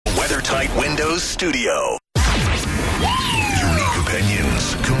WeatherTight Windows Studio. Unique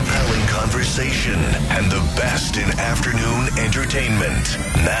opinions, compelling conversation, and the best in afternoon entertainment.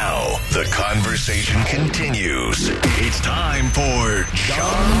 Now, the conversation continues. It's time for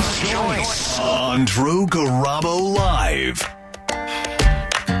John's Choice on Drew Garabo Live.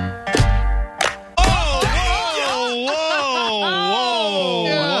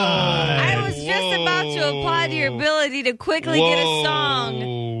 Your ability to quickly get a song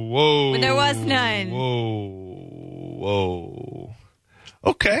when there was none. Whoa.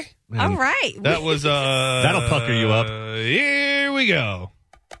 Okay. All right. That was that'll pucker you up. Here we go.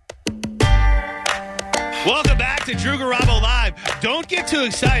 Welcome back to Drew Garabo Live. Don't get too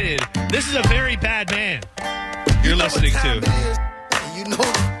excited. This is a very bad man you're listening to. You know,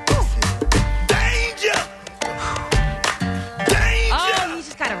 danger. Oh, he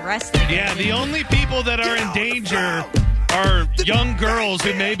just got arrested. Yeah, the only people that are in danger are young girls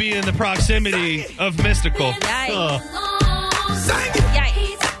who may be in the proximity of Mystical. Yikes.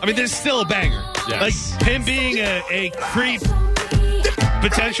 I mean, there's still a banger. Yes. Like, him being a creep,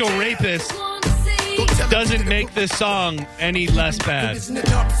 potential rapist, doesn't make this song any less bad.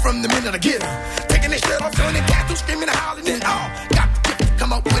 From the minute I get her, taking that shit off, showing the cat, screaming and howling and all. Got to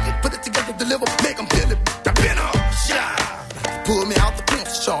come up with it, put it together, deliver, make them feel it. I've been on shot, pull me out the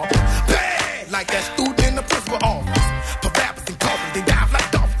pencil sharp, bad like that student in the principal office. For rappers and coffins, they dive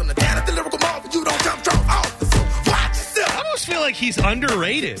like dolphins. On the dad of the lyrical marvel, you don't jump drunk off. So watch yourself. I almost feel like he's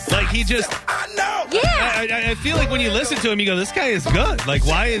underrated. Like, he just... I know. Yeah. I feel like when you listen to him, you go, this guy is good. Like,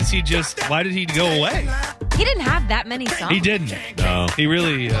 why did he go away? He didn't have that many songs. He didn't. No. He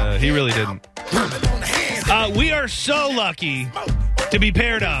really didn't. We are so lucky to be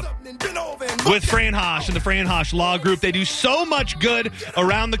paired up with Fran Hosh and the Fran Hosh Law Group. They do so much good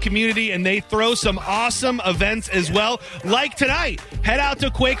around the community, and they throw some awesome events as well. Like tonight, head out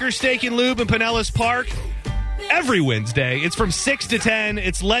to Quaker Steak and Lube in Pinellas Park. Every Wednesday. It's from 6 to 10.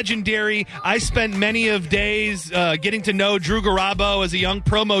 It's legendary. I spent many of days getting to know Drew Garabo as a young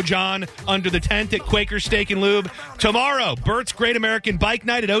promo John under the tent at Quaker Steak and Lube. Tomorrow, Bert's Great American Bike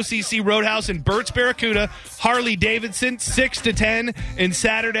Night at OCC Roadhouse in Bert's Barracuda. Harley Davidson, 6 to 10. And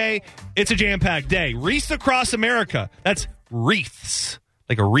Saturday, it's a jam-packed day. Wreaths Across America. That's wreaths,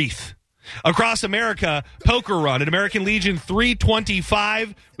 like a wreath. Across America, Poker Run at American Legion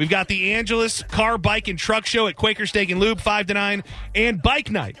 325. We've got the Angelus Car, Bike, and Truck Show at Quaker Steak and Lube 5 to 9. And Bike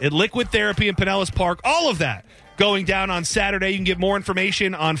Night at Liquid Therapy in Pinellas Park. All of that going down on Saturday. You can get more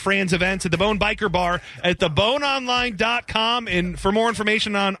information on Fran's events at the Bone Biker Bar at theboneonline.com. And for more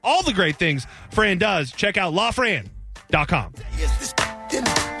information on all the great things Fran does, check out lawfran.com.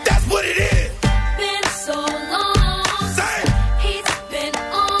 That's what it is. Been so long.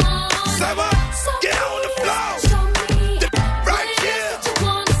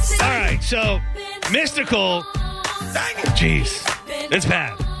 So, Mystical, jeez, it's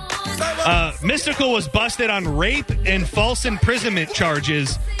bad. Mystical was busted on rape and false imprisonment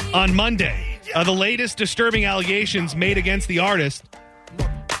charges on Monday. The latest disturbing allegations made against the artist.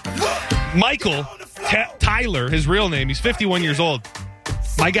 Michael Tyler, his real name, he's 51 years old.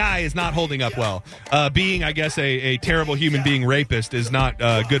 My guy is not holding up well. Being, I guess, a terrible human being rapist is not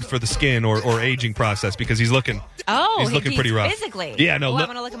good for the skin or aging process because he's looking pretty rough. Physically. Yeah, no. I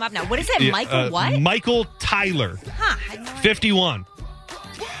want to look him up now. What is it, Michael what? Michael Tyler. Huh, I had no idea. 51.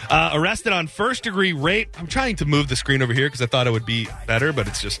 Arrested on first-degree rape. I'm trying to move the screen over here because I thought it would be better, but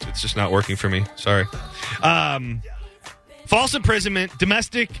it's just not working for me. Sorry. False imprisonment,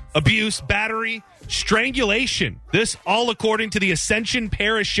 domestic abuse, battery, strangulation. This all according to the Ascension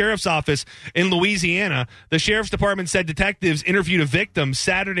Parish Sheriff's Office in Louisiana. The Sheriff's Department said detectives interviewed a victim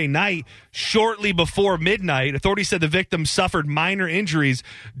Saturday night shortly before midnight. Authorities said the victim suffered minor injuries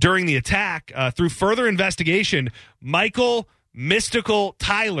during the attack. Through further investigation, Michael Mystical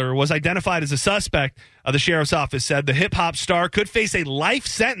Tyler was identified as a suspect. The Sheriff's Office said the hip-hop star could face a life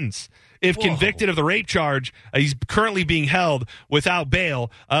sentence if convicted of the rape charge. He's currently being held without bail.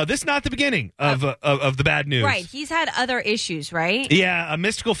 This is not the beginning of the bad news. Right. He's had other issues, right? Yeah. A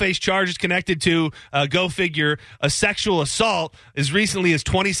Mystical faced charges connected to, go figure, a sexual assault as recently as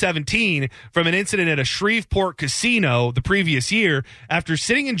 2017 from an incident at a Shreveport casino the previous year. After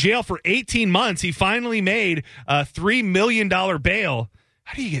sitting in jail for 18 months, he finally made a $3 million bail.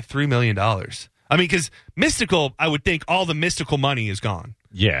 How do you get $3 million? I mean, because Mystical, I would think all the Mystical money is gone.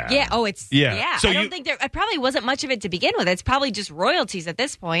 Yeah. Yeah. Oh, it's yeah. So I don't think it probably wasn't much of it to begin with. It's probably just royalties at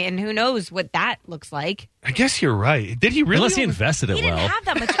this point, and who knows what that looks like. I guess you're right. Did he really? Unless he invested it He well. didn't have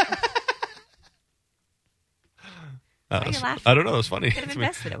that much. Why are you laughing? I don't know. It was funny. Could have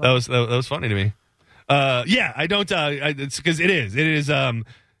invested it That was funny to me. Yeah, I don't. It's because it is.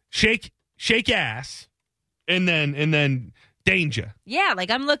 Shake Ass, and then Danger. Yeah, like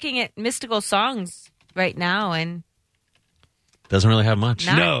I'm looking at mystical songs right now, and Doesn't really have much.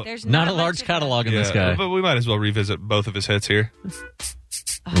 No. there's Not a much large of catalog in this guy. But we might as well revisit both of his hits here. it.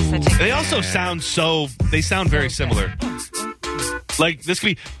 Oh, such a They also sound very similar. Like, this could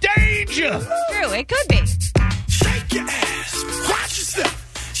be Danger! true. It could be. Shake your ass. Watch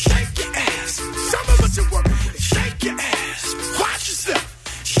yourself. Shake your ass. Some of us are working with it. Shake your ass. Watch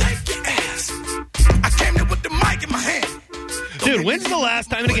yourself. Shake your ass. I came there with the mic in my hand. Dude, when's the last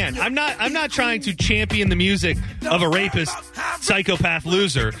time? And again, I'm not trying to champion the music of a rapist, psychopath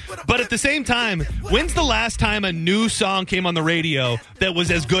loser, but at the same time, when's the last time a new song came on the radio that was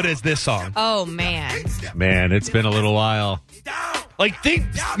as good as this song? Oh man. Man, it's been a little while. Like,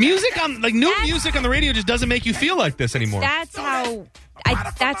 music on the radio just doesn't make you feel like this anymore. That's how.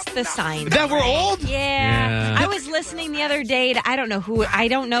 That's the sign. That we're old? Yeah. I was listening the other day to I don't know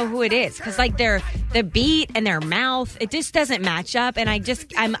who it is because like the beat and their mouth, it just doesn't match up, and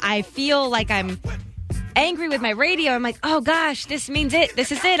I feel like I'm angry with my radio. I'm like, oh gosh, this means it.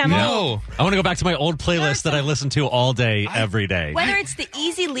 This is it. I'm old. No. I want to go back to my old playlist that I listen to all day, every day. Whether it's the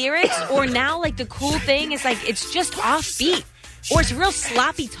easy lyrics or now like the cool thing is like it's just offbeat or it's real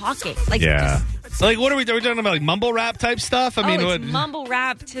sloppy talking. Like Yeah. Like, what are we talking about? Like mumble rap type stuff? I mean, it's what? mumble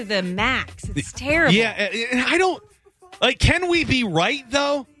rap to the max. It's terrible. Yeah, and I don't like. Can we be right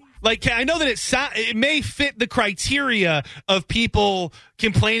though? Like, I know that it may fit the criteria of people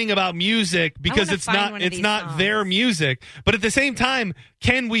complaining about music because wanna it's find not one of these songs. their music. But at the same time,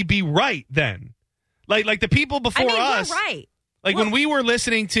 can we be right then? Like the people before us, we're right. like when we were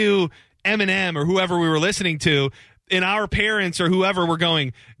listening to Eminem or whoever we were listening to, and our parents or whoever were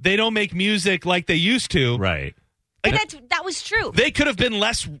going, they don't make music like they used to. Right. But that was true. They could have been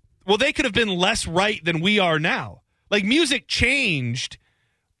less. Well, they could have been less right than we are now. Like, music changed,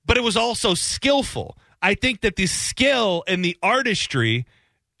 but it was also skillful. I think that the skill and the artistry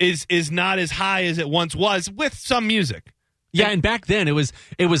is not as high as it once was with some music. Yeah, and back then it was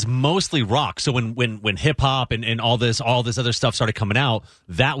mostly rock. So when hip hop and all this other stuff started coming out,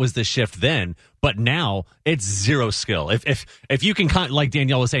 that was the shift then. But now it's zero skill. If you can, like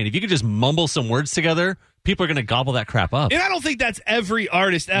Danielle was saying, if you could just mumble some words together, people are going to gobble that crap up. And I don't think that's every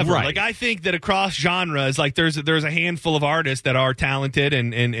artist ever. Right. Like, I think that across genres, like there's a handful of artists that are talented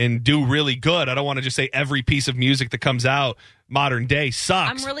and do really good. I don't want to just say every piece of music that comes out modern day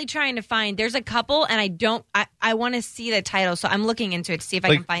sucks. I'm really trying to find. There's a couple, and I want to see the title, so I'm looking into it to see if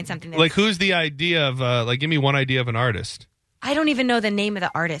I can find something. Like, who's the idea of? Give me one idea of an artist. I don't even know the name of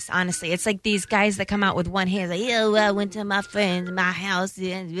the artist. Honestly, it's like these guys that come out with one hand, like, "Yo, I went to my house,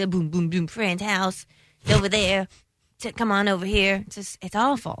 boom, boom, boom, friend's house over there. Come on over here." It's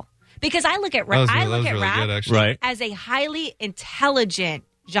awful because I look at rap. I look at rap Right. as a highly intelligent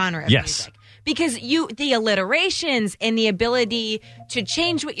genre of Yes. music. Because the alliterations and the ability to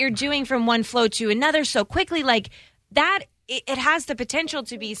change what you're doing from one flow to another so quickly, like that, it has the potential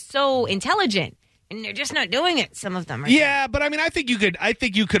to be so intelligent, and they're just not doing it. Some of them, Yeah, but I mean, I think you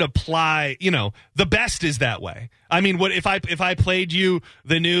could apply. The best is that way. I mean, what if I played you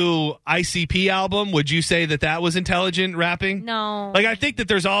the new ICP album? Would you say that was intelligent rapping? No. Like, I think that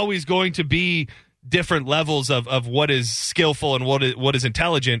there's always going to be different levels of what is skillful and what is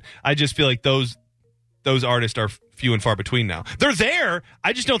intelligent. I just feel like those artists are few and far between now. They're there.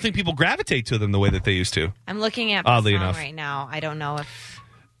 I just don't think people gravitate to them the way that they used to. I'm looking at Oddly the song enough. right now. I don't know if.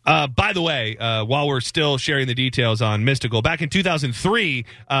 By the way, while we're still sharing the details on Mystical, back in 2003,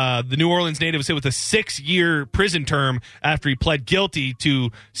 the New Orleans native was hit with a 6-year prison term after he pled guilty to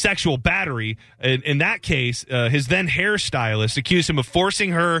sexual battery. In that case, his then hairstylist accused him of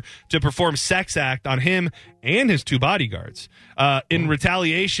forcing her to perform sex act on him and his 2 bodyguards in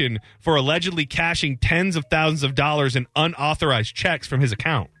retaliation for allegedly cashing tens of thousands of dollars in unauthorized checks from his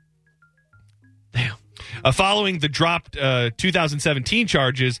account. Damn. Following the dropped 2017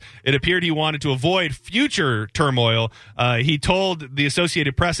 charges, it appeared he wanted to avoid future turmoil. He told the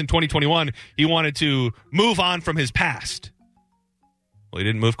Associated Press in 2021 he wanted to move on from his past. Well, he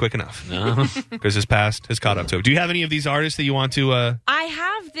didn't move quick enough because his past has caught up to him. Do you have any of these artists that you want to... I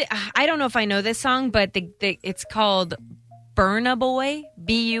have I don't know if I know this song, but it's called Burna Boy,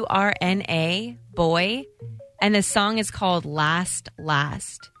 Burna Boy, and the song is called Last.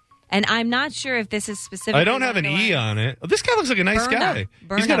 And I'm not sure if this is specific. I don't have an E on it. Oh, this guy looks like a nice guy.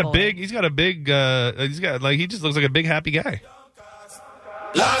 He just looks like a big happy guy.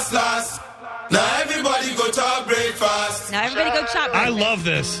 Last. Now everybody go chop breakfast. I love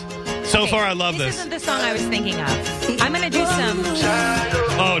this. So far, I love this. This isn't the song I was thinking of. I'm going to do some.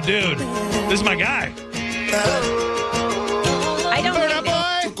 Oh, dude. This is my guy. I don't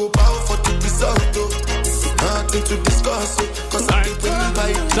hate it. nothing to discuss. Cause I be winning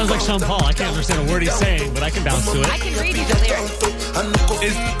by Sounds like Sean Paul. I can't understand a word he's saying, but I can bounce to I it. can read you the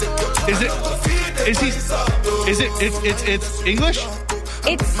lyrics. It's English?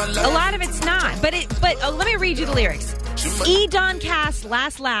 It's a lot of it's not, but let me read you the lyrics. E Don Cast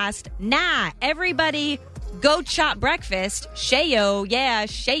last nah everybody go chop breakfast Shayo yeah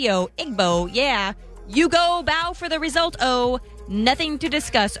Shayo Igbo yeah you go bow for the result oh nothing to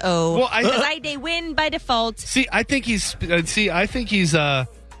discuss oh Well, they win by default. I think he's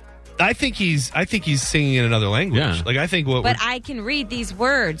singing in another language. Yeah. Like I think But I can read these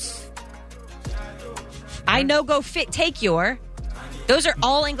words. I know go fit take your. Those are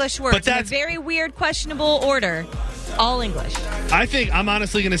all English words. But that's in a very weird, questionable order. All English. I'm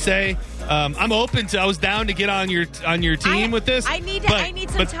honestly going to say I'm open to. I was down to get on your team with this. I need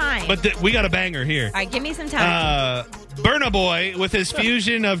some time. But we got a banger here. All right, give me some time. Burna Boy with his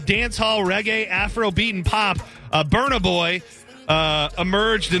fusion of dance hall, reggae, Afrobeat, and pop. Burna Boy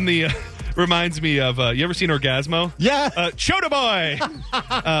emerged in the. Reminds me of you ever seen Orgasmo? Yeah. Chota Boy.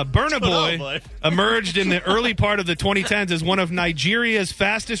 Burna Boy emerged in the early part of the 2010s as one of Nigeria's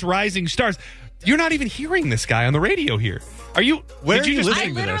fastest rising stars. You're not even hearing this guy on the radio here. Are you? Where are you I listening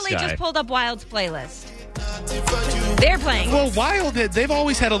to this literally guy? just pulled up Wild's playlist. They're playing. Well, Wild, they've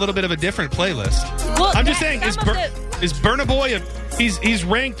always had a little bit of a different playlist. Well, I'm just saying, is some of is Burna Boy? He's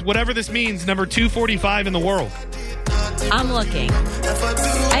ranked, whatever this means, number 245 in the world. I'm looking.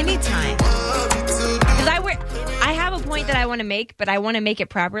 I need time. Because I have a point that I want to make, but I want to make it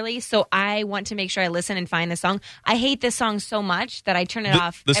properly, so I want to make sure I listen and find the song. I hate this song so much that I turn it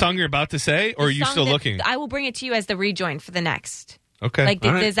off. The song you're about to say, or are you still looking? I will bring it to you as the rejoin for the next. Okay. Like,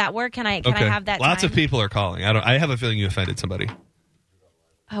 All right. does that work? Can I have that Lots time? of people are calling. I have a feeling you offended somebody.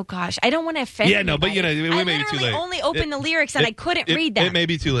 Oh, gosh. I don't want to offend Yeah, no, but anybody. we may be too late. I only opened the lyrics, and I couldn't read them. It may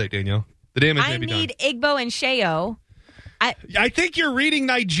be too late, Danielle. The damage may I be done. need Igbo and Shayo. I think you're reading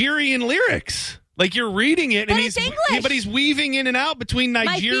Nigerian lyrics. Like you're reading it, But and it's English. but he's weaving in and out between My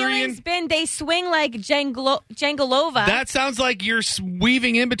Nigerian. feelings been they swing like Jangalova. That sounds like you're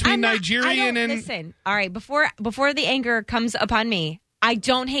weaving in between I'm not- Nigerian and. listen. All right, before the anger comes upon me, I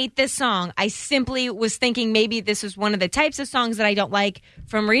don't hate this song. I simply was thinking maybe this is one of the types of songs that I don't like.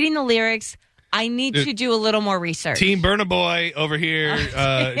 From reading the lyrics, I need to do a little more research. Team Burna Boy over here,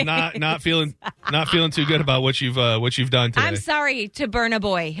 not feeling too good about what you've done today. I'm sorry to Burna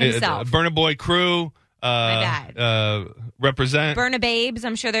Boy himself. Burna Boy crew. My bad. Represent. Burna Babes.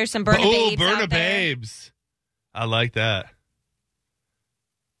 I'm sure there's some Burna Oh, Babes Burna out there. Babes. I like that.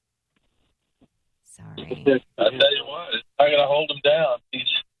 Sorry. I tell you what, I got to hold him down.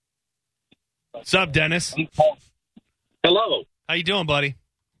 What's up, Dennis? Hello. How you doing, buddy?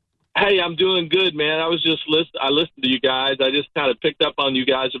 Hey, I'm doing good, man. I listened to you guys. I just kind of picked up on you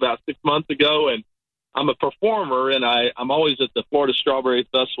guys about 6 months ago, and I'm a performer, and I'm always at the Florida Strawberry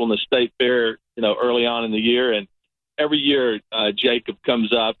Festival and the State Fair, early on in the year. And every year, Jacob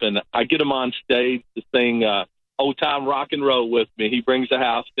comes up, and I get him on stage to sing Old Time Rock and Roll with me. He brings the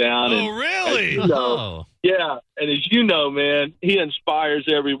house down. Oh, really? Yeah, and as you know, man, he inspires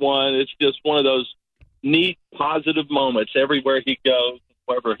everyone. It's just one of those neat, positive moments everywhere he goes,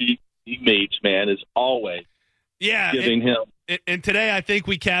 wherever he meets, man, is always giving him. And today I think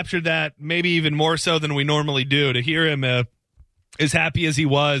we captured that maybe even more so than we normally do. To hear him as happy as he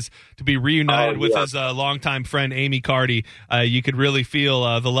was to be reunited with his longtime friend Amy Carty, you could really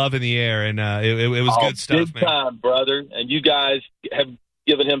feel the love in the air, and it was good stuff, big man. Time, brother. And you guys have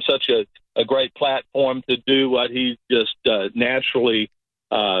given him such a great platform to do what he's just naturally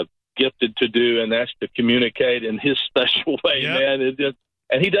gifted to do, and that's to communicate in his special way, man.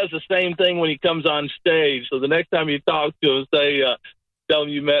 And he does the same thing when he comes on stage. So the next time you talk to him, tell him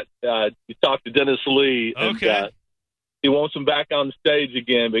you talked to Dennis Lee. Okay. And, he wants him back on the stage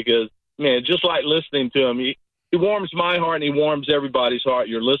again because, man, just like listening to him, he warms my heart and he warms everybody's heart,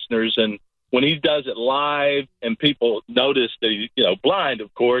 your listeners. And when he does it live and people notice that he's, blind,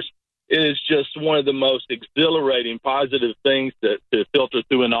 of course, it is just one of the most exhilarating, positive things to filter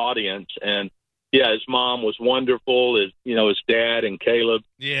through an audience. And, yeah, his mom was wonderful. His dad and Caleb.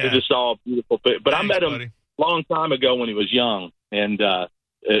 Yeah. They're just all beautiful. But I met him buddy. a long time ago when he was young, and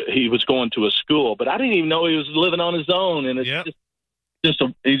he was going to a school. But I didn't even know he was living on his own. And it's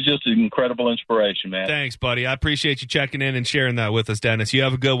he's just an incredible inspiration, man. Thanks, buddy. I appreciate you checking in and sharing that with us, Dennis. You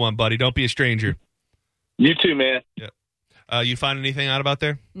have a good one, buddy. Don't be a stranger. You too, man. Yeah. You find anything out about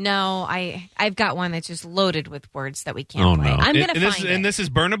there? No, I've got one that's just loaded with words that we can't play. no. I'm going to find it. And this is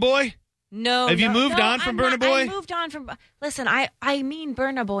Burna Boy? No. Have you moved no, on from I'm Burna not- Boy? I moved on from. Listen, I mean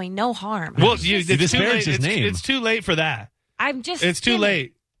Burna Boy, no harm. Well, It's it's just- too late. disparaged his name. It's too late for that. I'm just. It's too skimming.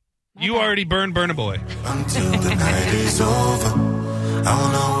 late. You already burned Burna Boy. Until the night is over. I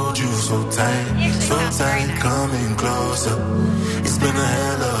wanna hold you so tight, coming closer. It's been a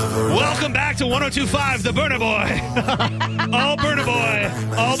hell of a ride. Welcome back to 102.5, the Burna Boy. All Burna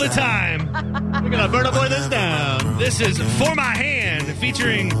Boy, all the time. We're gonna Burna Boy this down. This is For My Hand,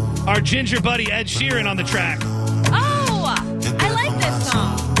 featuring our ginger buddy Ed Sheeran on the track. Oh, I like this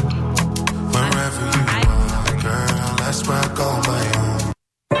song. Wherever you are, girl, that's where I go my own.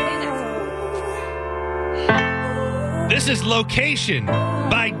 This is Location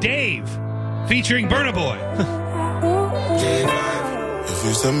by Dave, featuring Burna Boy. If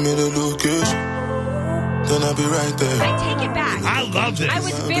you send me the location, then I'll be right there. I take it back. I love this. I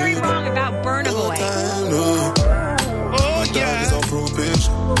was very wrong about Burna Boy. Oh, yeah. On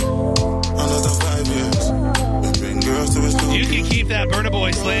probation. Another 5 years. Bring girls to his You location. can keep that Burna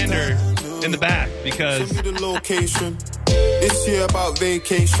Boy slander in the back because, Send me the location. This year about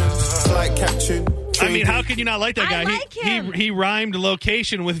vacation. Flight caption. I mean, how can you not like that guy? I like him. He rhymed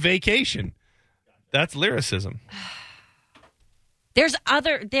location with vacation. That's lyricism.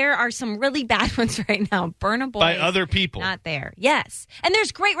 There are some really bad ones right now. Burna Boy By other people. not there. Yes, and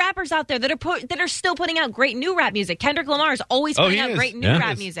there's great rappers out there that are still putting out great new rap music. Kendrick Lamar is always putting he out is. great new Yeah.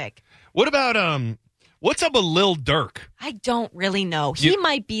 rap music. What about, what's up with Lil Durk? I don't really know. He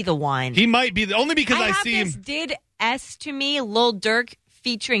might be the one. He might be, only because I have see this him. did S to me, Lil Durk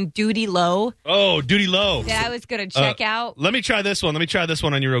featuring Duty Low Oh, Duty Low. that I was going to check out. Let me try this one. Let me try this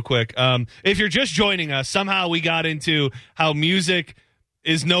one on you real quick. If you're just joining us, somehow we got into how music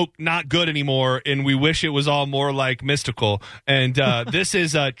is not good anymore, and we wish it was all more like Mystical. And this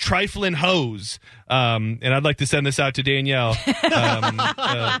is Triflin' Hose. And I'd like to send this out to Danielle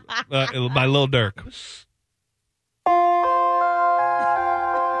by Lil Durk.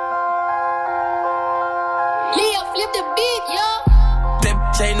 Leo, flip the beat, yo. That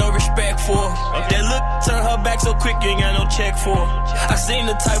bitch ain't no respect for her. That look, turn her back so quick, you ain't got no check for her. I seen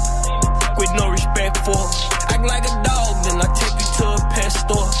the type with no respect for her. Act like a dog, then I take you to a pet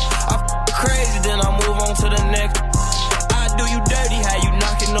store. I crazy, then I move on to the next. I do you dirty, how you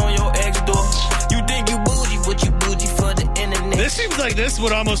knocking on your ex door. You think you bougie, but you bougie for the internet. This seems like this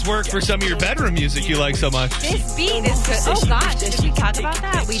would almost work for some of your bedroom music you like so much. This beat is good. Oh, gosh. Did we talk about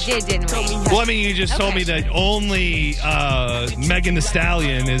that? We did, didn't we? Well, I mean, you just told me that only Megan Thee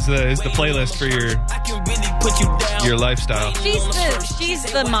Stallion is the playlist for I can really put you down. your lifestyle. She's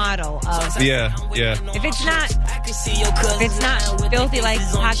the model of. Yeah. If it's not I can see your cousin. If it's not filthy like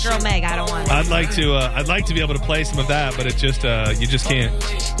Hot Girl Meg, I don't want it. I'd like to be able to play some of that, but it just you just can't.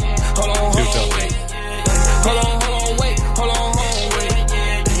 Hold on, Too hold on, filthy. wait. Hold on, wait. Hold on, wait.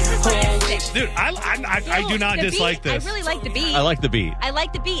 Hold on, wait. Dude, I do not The dislike beat, this. I really like the beat. I like the beat. I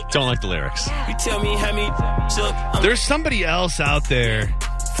like the beat. Don't like the lyrics. You tell me how many up. I'm There's somebody else out there.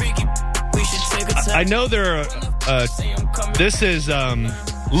 freaky. We should take a time. I know there are. This is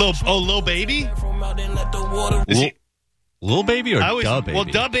Lil Baby. From out and let the water. Is he- Lil Baby or Da Baby? Well,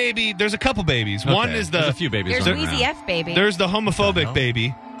 Da Baby. There's a couple babies. Okay. One is There's the a few babies. There's running Weezy around. F, baby. there's the homophobic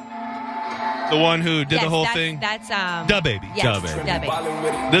baby. The one who did the whole thing. That's Da Baby. Yes, Da Baby. Da Baby. Ballin'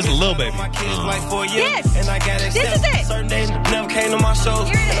 with it. This is Lil Baby. My kids like 4 years. Yes. And I got This is accepted. it. Certain days never came to my shows.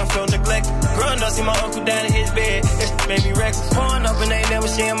 Here it And I is. felt neglected. Growing up, see my uncle down in his bed. That made me reckless. Pouring up and they never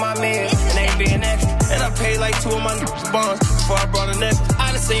seeing my man. And they ain't being extra. And I paid like 2 of my bonds before I brought a next.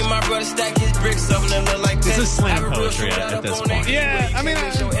 I done seen my brother stack his bricks up and they look like This that. is slam Have a real poetry shootout at up this on point. that. Yeah, I mean,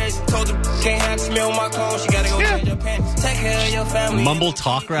 Your ex told her, can't have the smell of my clothes. She gotta go change her pants. Take care of your family. Mumble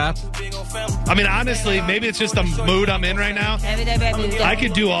talk rap. Big old family. I mean, honestly, maybe it's just the mood I'm in right now. I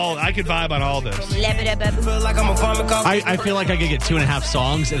could vibe on all this. Feel like I'm a farmer cop. I feel like I could get 2.5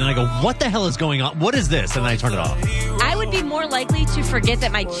 songs and then I go, what the hell is going on? What is this? And then I turn it off. I would be more likely to forget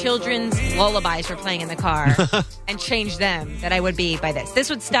that my children's lullabies were playing in the car and change them than I would be by this. This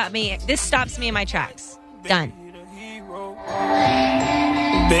would stop me. This stops me in my tracks. Done.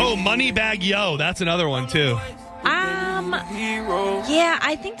 Oh, Moneybag Yo. That's another one, too. Yeah,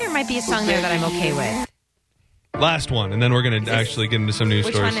 I think there might be a song there that I'm okay with. Last one, and then we're going to actually get into some news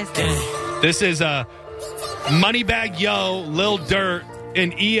Which stories. one is this? This is Moneybag Yo, Lil Durk,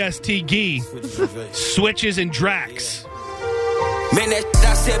 and EST Gee, Switches and Drax. Man, that shit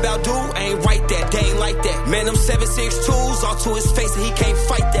I said about dude ain't right that. They ain't like that. Man, them 7.62s all to his face and he can't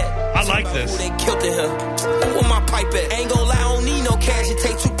fight that. I like this. Who they killed in him. Where my pipe at? Ain't gon' lie, I don't need no cash. It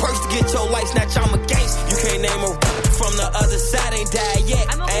take 2 perks to get your life snatch. I'm a gangster. You can't name her from the other side. Ain't died yet.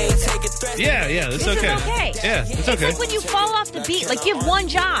 I'm okay I ain't with it. taking threats. Yeah, that's This okay. is okay. Yeah, it's okay. It's like when you fall off the beat, like you have one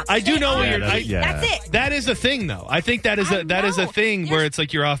job. I do know what Stay you're. on I, it. That's it. That is a thing, though. I think that is a know. thing where it's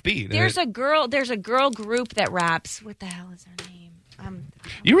like you're offbeat. There's a girl group that raps. What the hell is her name?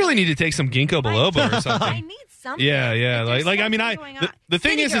 You really need to take some ginkgo biloba or I something. need something. Yeah, yeah. There's Like I mean, something going on. the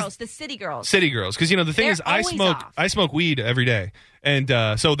thing City is girls, the city girls. city girls, because the thing They're is, I always off. smoke weed every day, and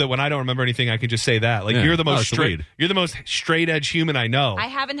so that when I don't remember anything, I can just say that. Like Yeah. you're the most it's the straight, weed. you're the most straight edge human I know. I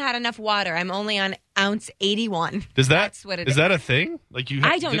haven't had enough water. I'm only on ounce 81. That's what it is is. that a thing? Like you?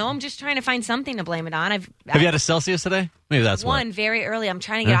 I don't know. I'm just trying to find something to blame it on. Have you had a Celsius today? Maybe that's one very early. I'm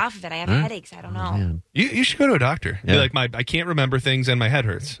trying to get off of it. I have headaches. I don't know. You should go to a doctor. Be Yeah. like, I can't remember things and my head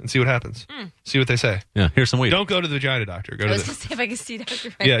hurts, and see what happens. See what they say. Yeah, here's some weed. Don't go to the vagina doctor. Go I to was the. going to see if I could see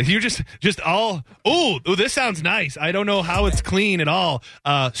Dr. Ray. Yeah, you're just all. Oh, this sounds nice. I don't know how it's clean at all.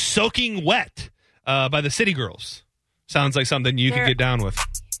 Soaking wet by the City Girls sounds like something you could get down with.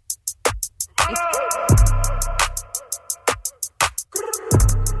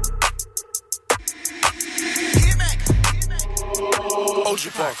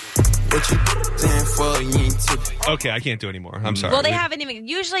 OG Parker. What you stand for? You ain't tip. Okay, I can't do anymore. I'm sorry. Well, they haven't even.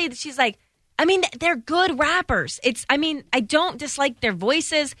 Usually, she's like, I mean, they're good rappers. I don't dislike their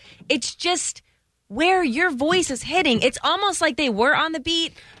voices. It's just where your voice is hitting. It's almost like they were on the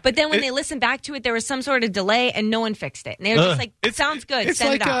beat, but then when they listened back to it, there was some sort of delay and no one fixed it. And they were just like, it sounds good. It's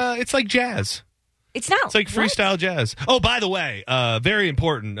Send like it off. it's like jazz. It's not. It's like freestyle jazz. Oh, by the way, very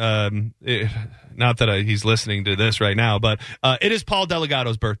important. Not that he's listening to this right now, but it is Paul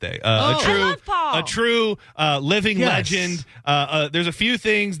Delgado's birthday. I love Paul. A true living Yes. legend. There's a few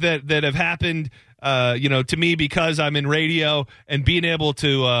things that have happened, to me because I'm in radio and being able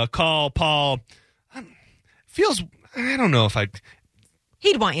to call Paul feels. I don't know if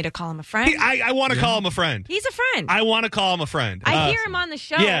He'd want you to call him a friend. I want to call him a friend. He's a friend. I want to call him a friend. I hear him on the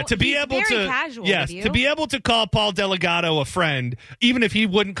show. Yeah, to be He's able very to casual yes, with you. to be able to call Paul Delgado a friend, even if he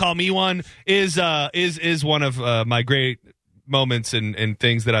wouldn't call me one, is one of my great moments and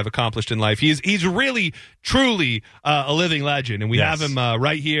things that I've accomplished in life. He's really truly a living legend, and we Yes. have him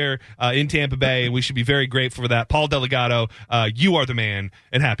right here in Tampa Bay, and we should be very grateful for that. Paul Delgado, you are the man,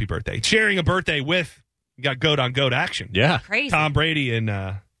 and happy birthday! Sharing a birthday with. You got goat on goat action. Yeah. Crazy. Tom Brady and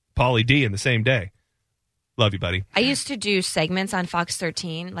Pauly D in the same day. Love you, buddy. I used to do segments on Fox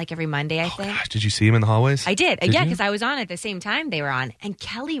 13 like every Monday, I think. Gosh, did you see him in the hallways? I did. Yeah, because I was on at the same time they were on. And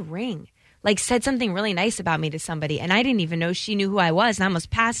Kelly Ring said something really nice about me to somebody, and I didn't even know she knew who I was, and I almost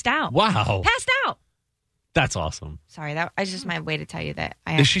passed out. Wow. Passed out. That's awesome. Sorry, that was just my way to tell you that.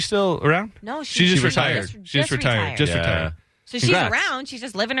 Is she still around? No, She just retired. Just She just retired. Just Yeah. retired. So she's Congrats. around. She's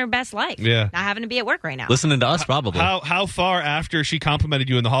just living her best life. Yeah. Not having to be at work right now. Listening to us, probably. How far after she complimented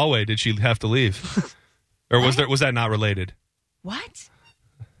you in the hallway did she have to leave? Or was that not related? What?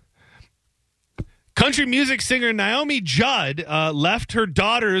 Country music singer Naomi Judd left her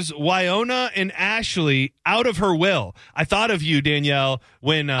daughters Wyona and Ashley out of her will. I thought of you, Danielle,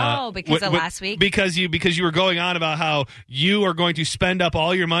 when because of last week? because you were going on about how you are going to spend up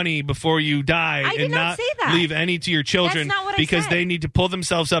all your money before you die I did and not say that. leave any to your children That's not what I because said. they need to pull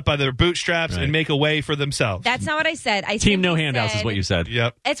themselves up by their bootstraps Right. and make a way for themselves. That's not what I said. I Team No simply Handouts is said- what you said.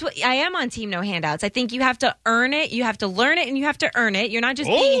 Yep. That's what I am on Team No Handouts. I think you have to earn it, you have to learn it, and you have to earn it. You're not just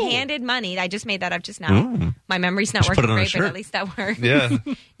being handed money. I just made that up just now. My memory's not Should working put it on a great, but shirt. at least that worked. Yeah.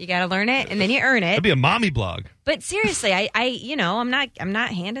 You got to learn it, and then you earn it. That'd be a mommy blog. But seriously, I'm not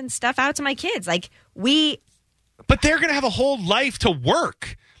handing stuff out to my kids. But they're going to have a whole life to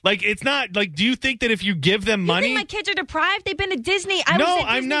work. Like, it's not like, do you think that if you give them You money? think my kids are deprived? They've been to Disney. I was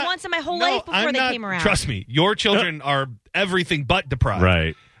at Disney once in my whole life before they came around. Trust me, your children are everything but deprived.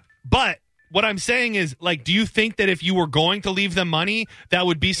 Right. But what I'm saying is, like, do you think that if you were going to leave them money, that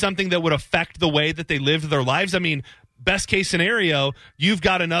would be something that would affect the way that they lived their lives? I mean, best case scenario, you've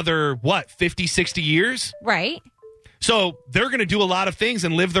got another, 50, 60 years? Right. So they're going to do a lot of things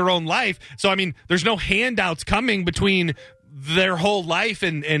and live their own life. So, I mean, there's no handouts coming between their whole life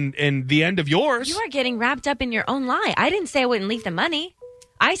and the end of yours. You are getting wrapped up in your own lie. I didn't say I wouldn't leave the money.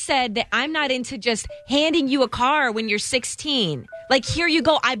 I said that I'm not into just handing you a car when you're 16. Like, here you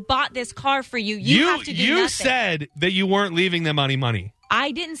go. I bought this car for you. You have to do You nothing. said that you weren't leaving them any money.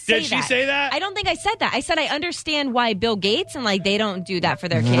 I didn't say that. Did she say that? I don't think I said that. I said I understand why Bill Gates and they don't do that for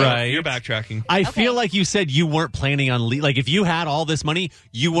their kids. Right. You're backtracking. I feel like you said you weren't planning on like if you had all this money,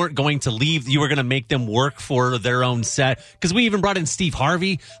 you weren't going to leave. You were going to make them work for their own set. Because we even brought in Steve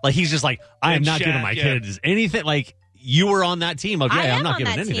Harvey. Like he's just like, I am And not Shaq, giving my yeah. kids anything. Like you were on that team. Okay, I am I'm not on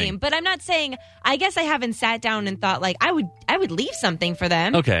giving that anything. team, but I'm not saying. I guess I haven't sat down and thought I would leave something for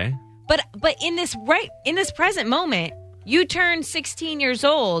them. Okay. But in this present moment, you turn 16 years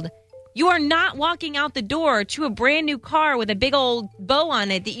old. You are not walking out the door to a brand new car with a big old bow on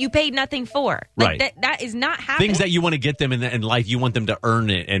it that you paid nothing for. Like, Right. That is not happening. Things that you want to get them in life, you want them to earn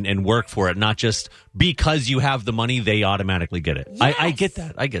it and work for it, not just because you have the money, they automatically get it. Yes. I get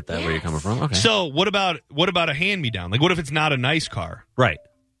that. I get that where you're coming from. Okay. So what about a hand-me-down? Like, what if it's not a nice car? Right.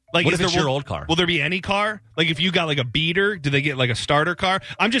 Like, What is if it's there- your old car? Will there be any car? Like, if you got like a beater, do they get like a starter car?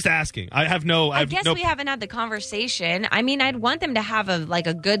 I'm just asking. I guess we haven't had the conversation. I mean, I'd want them to have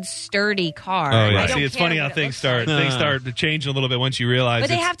a good sturdy car. Oh I yeah. don't See, it's care funny how what it things looks start. like. Things start to change a little bit once you realize. But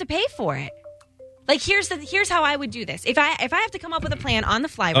they it's- have to pay for it. Like, here's how I would do this. If I have to come up with a plan on the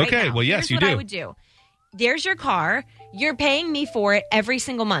fly right Okay, now, well, yes, here's you what do. I would do. There's your car. You're paying me for it every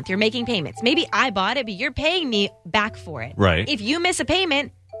single month. You're making payments. Maybe I bought it, but you're paying me back for it. Right. If you miss a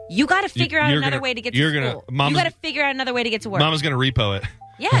payment, you got to figure out you're another gonna- way to get you're to gonna- school. Mama's- You got to figure out another way to get to work. Mama's gonna repo it.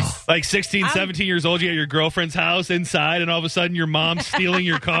 Yes. Like 16, 17 years old, you at your girlfriend's house inside, and all of a sudden your mom's stealing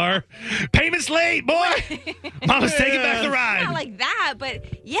your car. Payment's late, boy. Mama's taking back the ride. Not like that, but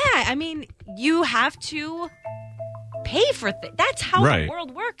yeah, I mean, you have to pay for that's how Right. the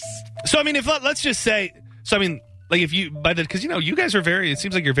world works. So I mean, if let's just say, so I mean, like if you because you guys are very, it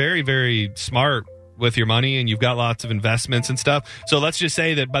seems like you're very, very smart with your money, and you've got lots of investments and stuff. So let's just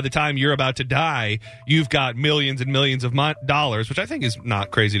say that by the time you're about to die, you've got millions and millions of dollars, which I think is not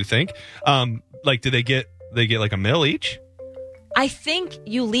crazy to think. Like, do they get like $1 million each? I think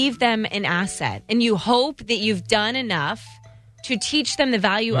you leave them an asset, and you hope that you've done enough to teach them the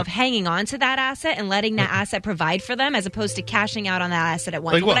value of hanging on to that asset and letting that asset provide for them, as opposed to cashing out on that asset at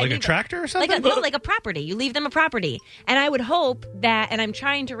once. Like what? I Like a leave- tractor or something? like a property. You leave them a property. And I would hope that, and I'm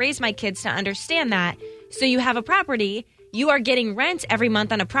trying to raise my kids to understand that, so you have a property, you are getting rent every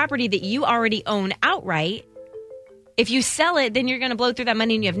month on a property that you already own outright. If you sell it, then you're going to blow through that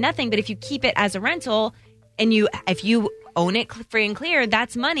money and you have nothing. But if you keep it as a rental, and if you own it free and clear,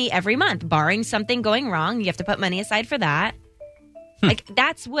 that's money every month. Barring something going wrong, you have to put money aside for that. Like,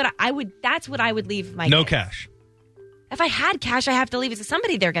 that's what I would leave my No kids. cash. If I had cash, I have to leave it to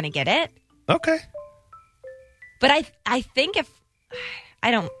somebody. They're going to get it. Okay. But I think if I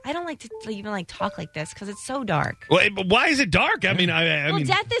don't like to even like talk like this because it's so dark. Well, but why is it dark? I mean, I Well, mean,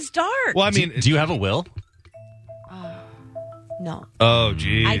 death is dark. well, I mean, Do you have a will? No, oh, I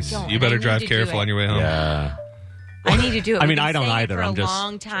geez, don't, you and better I need drive to do careful it. on your way home. Yeah. I need to do it. I We've mean, been I don't saying it either. For I'm a just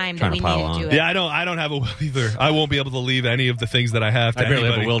long time that trying we to pile need to on. do it. Yeah, I don't have a will either. I won't be able to leave any of the things that I have to I barely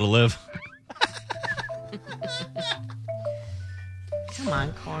anybody. have a will to live. Come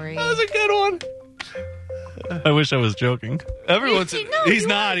on, Corey. That was a good one. I wish I was joking. Everyone's No, he's you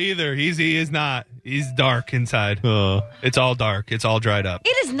not either. He is not. He's dark inside. Oh. It's all dark. It's all dried up.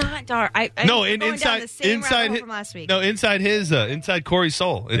 It is not dark. No, I'm going down inside the same rabbit hole hi- from last week. No, inside Corey's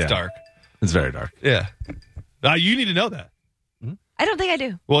soul, it's Yeah. dark. It's very dark. Yeah. You need to know that. I don't think I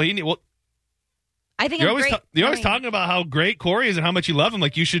do. Well, I think you're I'm always great. you're always talking about how great Corey is and how much you love him.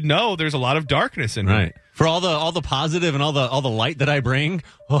 Like, you should know there's a lot of darkness in him. Right. For all the positive and all the light that I bring.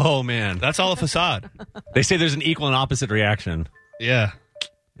 Oh man. That's all a facade. They say there's an equal and opposite reaction. Yeah.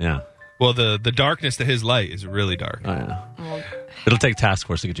 Yeah. Well, the darkness to his light is really dark. Oh, yeah. It'll take task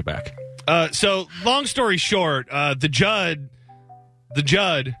force to get you back. So, long story short,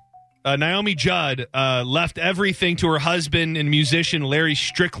 Naomi Judd left everything to her husband and musician Larry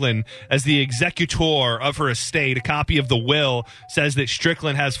Strickland as the executor of her estate. A copy of the will says that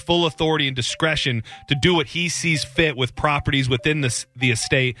Strickland has full authority and discretion to do what he sees fit with properties within the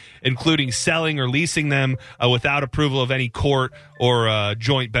estate, including selling or leasing them without approval of any court or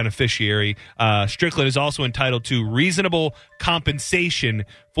joint beneficiary. Strickland is also entitled to reasonable compensation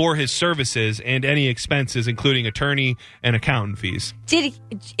for his services and any expenses, including attorney and accountant fees.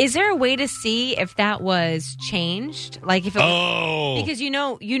 Is there a way to see if that was changed? Like, if it was, because you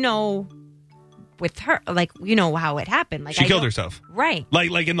know with her, like, you know how it happened. Like, She killed herself. Right.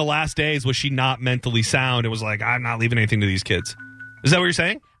 Like in the last days, was she not mentally sound? It was like, I'm not leaving anything to these kids. Is that what you're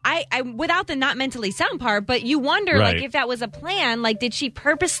saying? I without the not mentally sound part, but you wonder, Right. like, if that was a plan, like, did she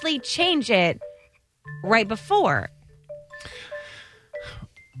purposely change it right before?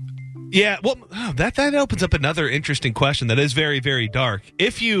 Yeah, well, that opens up another interesting question that is very, very dark.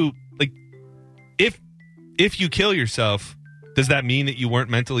 If you if you kill yourself, does that mean that you weren't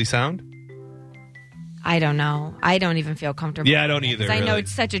mentally sound? I don't know. I don't even feel comfortable. Yeah, I don't either, 'Cause I know really.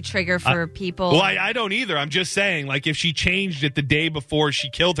 it's such a trigger for people. Well, I don't either. I'm just saying, like, if she changed it the day before she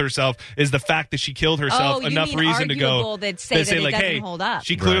killed herself, is the fact that she killed herself Oh, you enough mean reason to go arguable that say that it like, doesn't hey, hold up?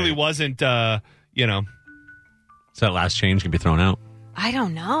 she clearly Right. wasn't, So that last change can be thrown out. I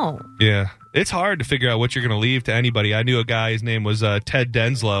don't know. Yeah. It's hard to figure out what you're going to leave to anybody. I knew a guy, his name was Ted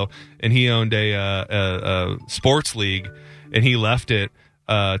Denslow, and he owned a sports league, and he left it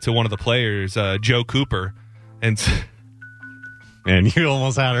to one of the players, Joe Cooper, and you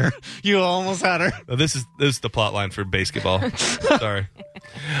almost had her. You almost had her. this is the plot line for basketball. Sorry.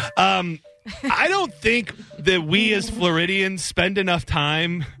 I don't think that we as Floridians spend enough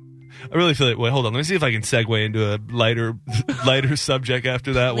time. I really feel like. Wait, hold on. Let me see if I can segue into a lighter subject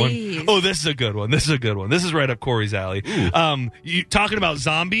after that Please. one. Oh, this is a good one. This is right up Corey's alley. You talking about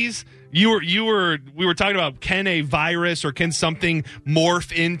zombies? We were talking about, can a virus or can something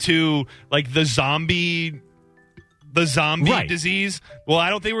morph into like the zombie Right. disease? Well, I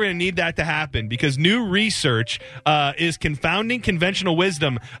don't think we're going to need that to happen because new research is confounding conventional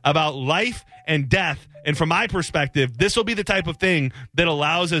wisdom about life and death. And from my perspective, this will be the type of thing that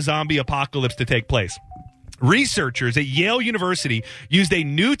allows a zombie apocalypse to take place. Researchers at Yale University used a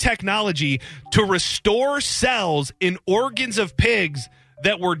new technology to restore cells in organs of pigs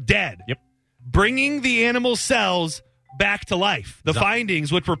that were dead. Yep. Bringing the animal cells back to life. The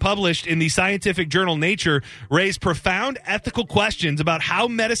findings, which were published in the scientific journal Nature, raise profound ethical questions about how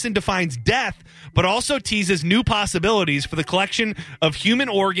medicine defines death, but also teases new possibilities for the collection of human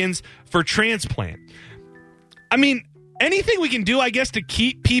organs for transplant. I mean, anything we can do, I guess, to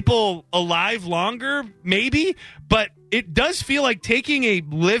keep people alive longer, maybe, but it does feel like taking a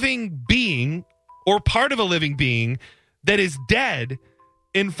living being or part of a living being that is dead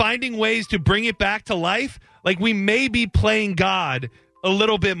and finding ways to bring it back to life. Like, we may be playing God a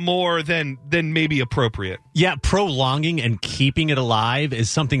little bit more than maybe appropriate. Yeah, prolonging and keeping it alive is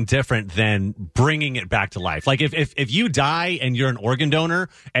something different than bringing it back to life. Like if you die and you're an organ donor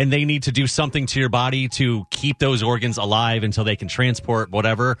and they need to do something to your body to keep those organs alive until they can transport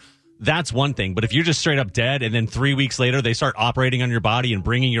whatever, that's one thing. But if you're just straight up dead and then 3 weeks later they start operating on your body and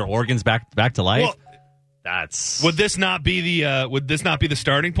bringing your organs back to life, Well, would this not be the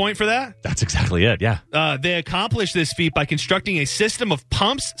starting point for that? That's exactly it. Yeah. They accomplished this feat by constructing a system of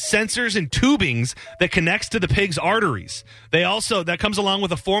pumps, sensors, and tubings that connects to the pig's arteries. That comes along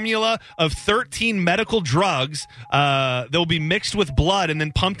with a formula of 13 medical drugs that will be mixed with blood and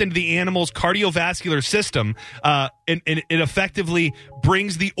then pumped into the animal's cardiovascular system. And it effectively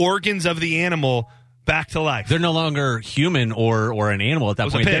brings the organs of the animal back to life. They're no longer human or an animal at that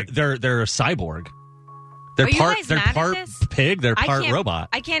point. They're a cyborg. They're Are you part. guys They're mad part at this? pig. They're part robot.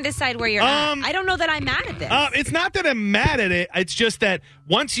 I can't decide where you're at. I don't know that I'm mad at this. It's not that I'm mad at it. It's just that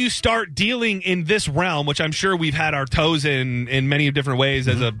once you start dealing in this realm, which I'm sure we've had our toes in many different ways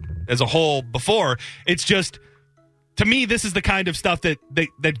as a whole before, it's just, to me, this is the kind of stuff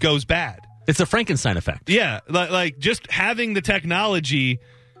that goes bad. It's a Frankenstein effect. Yeah, like just having the technology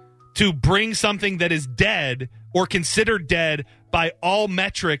to bring something that is dead or considered dead by all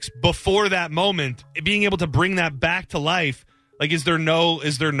metrics before that moment, being able to bring that back to life. Like, is there no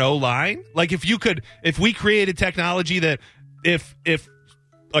line? Like, if we created technology that if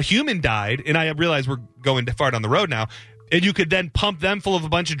a human died, and I realize we're going far down the road now, and you could then pump them full of a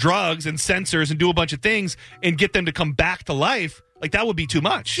bunch of drugs and sensors and do a bunch of things and get them to come back to life, like, that would be too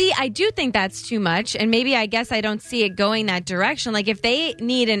much. See, I do think that's too much, and maybe I guess I don't see it going that direction. Like, if they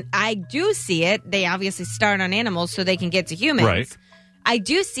need I do see it. They obviously start on animals so they can get to humans. Right. I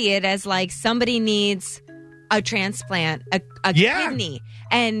do see it as like somebody needs a transplant, a kidney,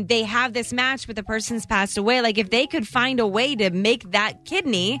 and they have this match, but the person's passed away. Like, if they could find a way to make that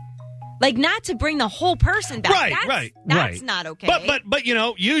kidney, like, not to bring the whole person back. That's not okay. But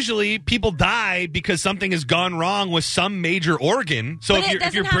usually people die because something has gone wrong with some major organ. So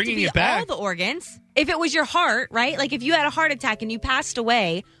if you're bringing it back, all the organs. If it was your heart, right? Like, if you had a heart attack and you passed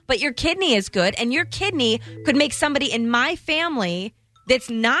away, but your kidney is good, and your kidney could make somebody in my family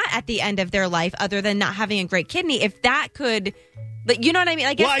that's not at the end of their life, other than not having a great kidney, if that could. Like, you know what I mean?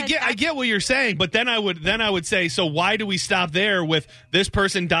 I get what you're saying, but then I would say, so why do we stop there with this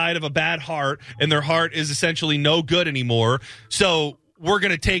person died of a bad heart and their heart is essentially no good anymore? So we're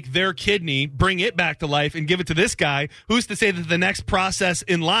going to take their kidney, bring it back to life, and give it to this guy. Who's to say that the next process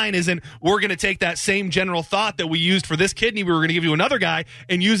in line isn't we're going to take that same general thought that we used for this kidney, we were going to give you another guy,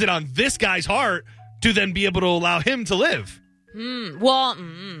 and use it on this guy's heart to then be able to allow him to live?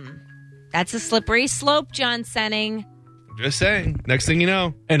 That's a slippery slope, John Senning. Just saying. Next thing you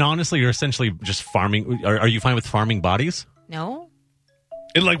know. And honestly, you're essentially just farming. Are you fine with farming bodies? No.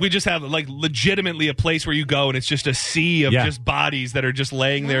 And like, we just have like legitimately a place where you go and it's just a sea of just bodies that are just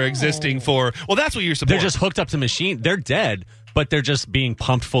laying there existing for. Well, that's what you're supposed. They're just hooked up to machine. They're dead, but they're just being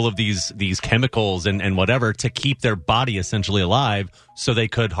pumped full of these chemicals and whatever to keep their body essentially alive, so they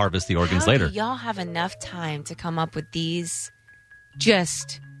could harvest the organs later. Do y'all have enough time to come up with these?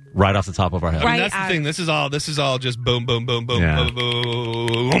 Just right off the top of our head. I mean, that's the thing. This is all just boom, boom, boom, boom, boom,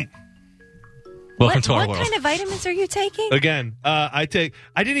 boom. Welcome to our what world. kind of vitamins are you taking? Again, I didn't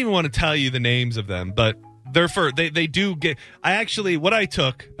even want to tell you the names of them, but they do get. What I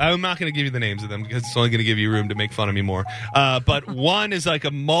took. I'm not going to give you the names of them because it's only going to give you room to make fun of me more. But one is like a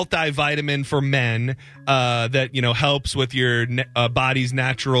multivitamin for men that helps with your body's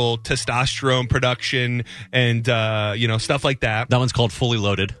natural testosterone production and stuff like that. That one's called Fully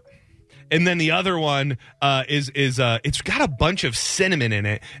Loaded. And then the other one is it's got a bunch of cinnamon in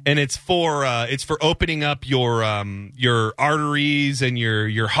it, and it's for opening up your arteries and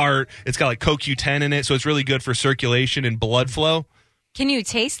your heart. It's got like CoQ10 in it, so it's really good for circulation and blood flow. Can you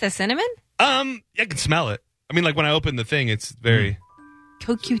taste the cinnamon? I can smell it. I mean, like when I open the thing, it's very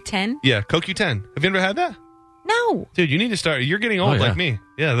CoQ10? Yeah, CoQ10. Have you ever had that? No. Dude, you need to start. You're getting old like me.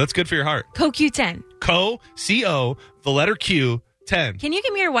 Yeah, that's good for your heart. CoQ10. C-O, the letter Q, 10. Can you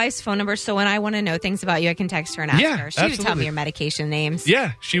give me your wife's phone number so when I want to know things about you, I can text her and ask her? She would tell me your medication names.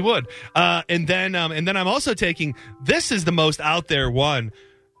 Yeah, she would. And then I'm also taking. This is the most out there one.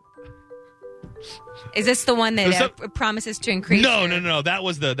 Is this the one that promises to increase? No. That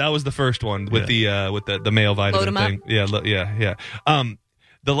was the first one with the male vitamin thing. Yeah.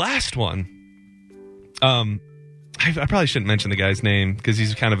 The last one. I probably shouldn't mention the guy's name because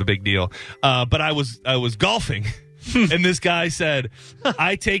he's kind of a big deal. But I was golfing. And this guy said,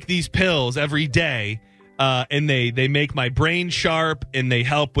 I take these pills every day, and they make my brain sharp, and they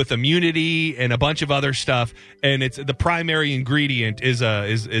help with immunity and a bunch of other stuff. And it's the primary ingredient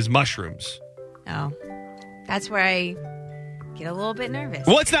is mushrooms. Oh, that's where I get a little bit nervous.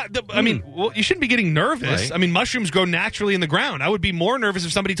 Well, it's not. I mean, you shouldn't be getting nervous. Right. I mean, mushrooms grow naturally in the ground. I would be more nervous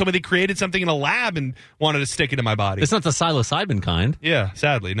if somebody told me they created something in a lab and wanted to stick it in my body. It's not the psilocybin kind. Yeah,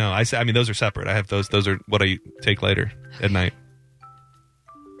 sadly, no. I mean, those are separate. I have those. Those are what I take later at night.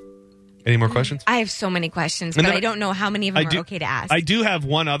 Any more questions? I have so many questions, but I don't know how many of them are okay to ask. I do have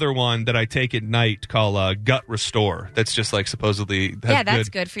one other one that I take at night called Gut Restore. That's just like supposedly has that's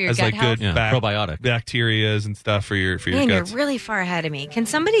good for your has gut like health. good probiotic bacterias and stuff for your Man, guts. you're really far ahead of me. Can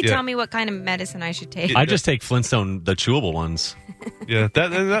somebody tell me what kind of medicine I should take? I just take Flintstone, the chewable ones. Yeah,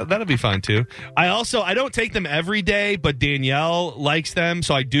 that'll be fine too. I don't take them every day, but Danielle likes them,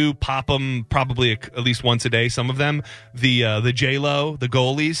 so I do pop them probably at least once a day. Some of them, the J-Lo, the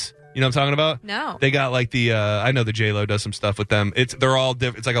goalies. You know what I'm talking about? No. They got like I know the J-Lo does some stuff with them. They're all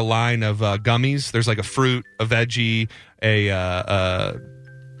different. It's like a line of gummies. There's like a fruit, a veggie, a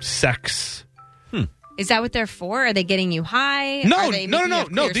sex. Is that what they're for? Are they getting you high? No. Are they making you have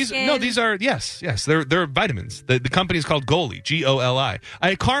clear skin? These are yes. They're vitamins. The company is called Goli,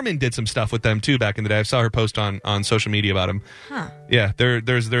 Goli. Carmen did some stuff with them too back in the day. I saw her post on social media about them. Huh. Yeah,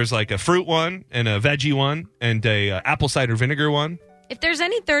 there's like a fruit one and a veggie one and a apple cider vinegar one. If there's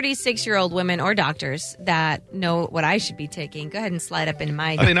any 36-year-old women or doctors that know what I should be taking, go ahead and slide up in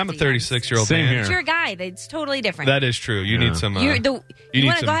my. I mean, I'm a 36-year-old Same man. here. If you're a guy, it's totally different. That is true. You need some. You want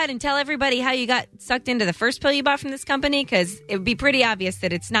to go ahead and tell everybody how you got sucked into the first pill you bought from this company? Because it would be pretty obvious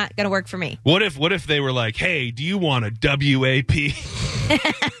that it's not going to work for me. What if they were like, hey, do you want a WAP?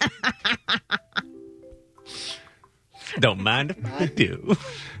 Don't mind if I do.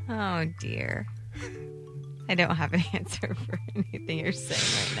 Oh, dear. I don't have an answer for anything you're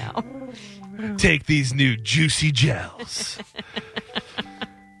saying right now. Take these new juicy gels.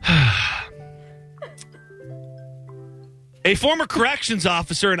 A former corrections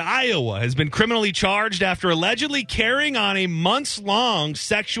officer in Iowa has been criminally charged after allegedly carrying on a months-long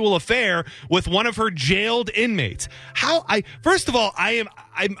sexual affair with one of her jailed inmates. First of all,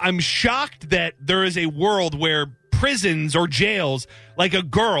 I'm shocked that there is a world where prisons or jails, like a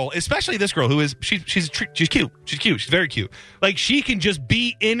girl, especially this girl who is she's cute. She's cute. She's very cute. Like she can just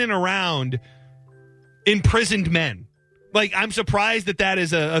be in and around imprisoned men. Like, I'm surprised that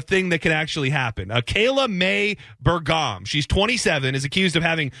is a thing that can actually happen. Kayla Mae Bergam, she's 27, is accused of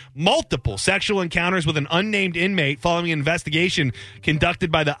having multiple sexual encounters with an unnamed inmate following an investigation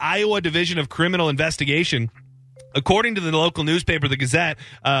conducted by the Iowa Division of Criminal Investigation. According to the local newspaper, the Gazette,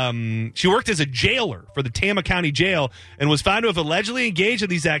 she worked as a jailer for the Tama County Jail and was found to have allegedly engaged in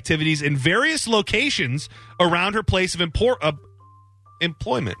these activities in various locations around her place of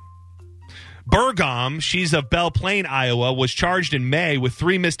employment. Bergam, she's of Belle Plaine, Iowa, was charged in May with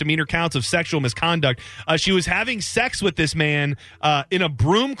 3 misdemeanor counts of sexual misconduct. She was having sex with this man in a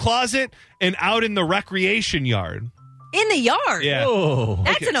broom closet and out in the recreation yard. In the yard? Yeah. Oh.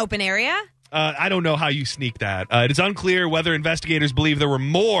 That's an open area. I don't know how you sneak that. It is unclear whether investigators believe there were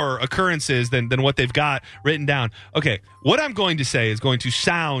more occurrences than what they've got written down. Okay, what I'm going to say is going to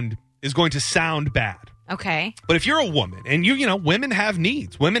sound bad. Okay. But if you're a woman and you know, women have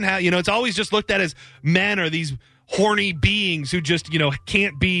needs. Women have, it's always just looked at as men are these horny beings who just,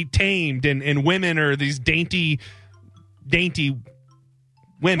 can't be tamed, and women are these dainty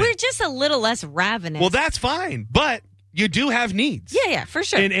women. We're just a little less ravenous. Well, that's fine, but you do have needs. Yeah, for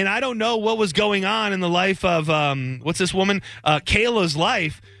sure. And I don't know what was going on in the life of, what's this woman? Kayla's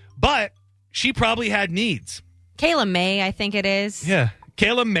life, but she probably had needs. Kayla May, I think it is. Yeah.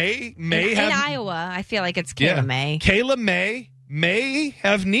 Kayla may have... In Iowa, I feel like it's Kayla May. Kayla may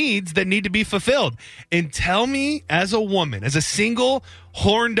have needs that need to be fulfilled. And tell me, as a woman, as a single,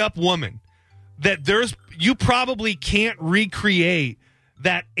 horned-up woman, that you probably can't recreate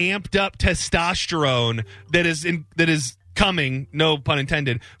that amped-up testosterone that is coming, no pun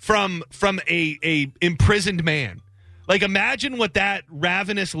intended, from a imprisoned man. Like, imagine what that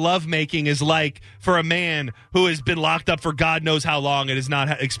ravenous lovemaking is like for a man who has been locked up for God knows how long and has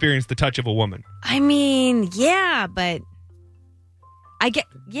not experienced the touch of a woman. I mean, yeah, but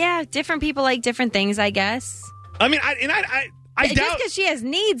different people like different things, I guess. I mean, I just doubt... because she has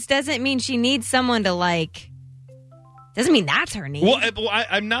needs doesn't mean she needs someone to, like... Doesn't mean that's her need. Well,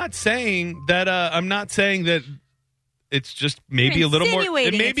 I'm not saying that. I'm not saying that. It's just maybe a little more.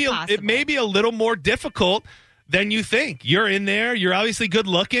 It may be a little more difficult than you think. You're in there. You're obviously good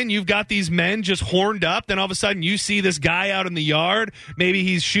looking. You've got these men just horned up. Then all of a sudden, you see this guy out in the yard. Maybe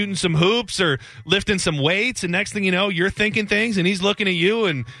he's shooting some hoops or lifting some weights. And next thing you know, you're thinking things, and he's looking at you,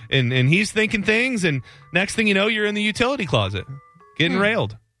 and he's thinking things. And next thing you know, you're in the utility closet getting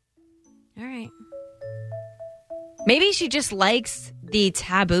railed. All right. Maybe she just likes the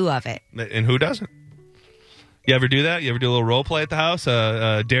taboo of it. And who doesn't? You ever do that? You ever do a little role play at the house?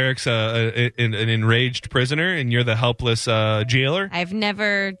 Derek's an enraged prisoner, and you're the helpless jailer? I've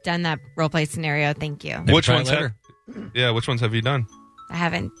never done that role play scenario. Thank you. Which ones have you done? I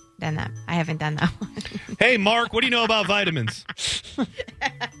haven't done that. One. Hey, Mark, what do you know about vitamins?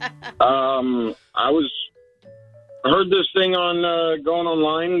 I heard this thing on going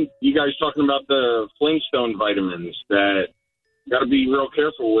online. You guys talking about the Flintstone vitamins that got to be real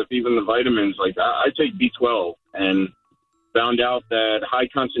careful with, even the vitamins. Like I take B12 and found out that high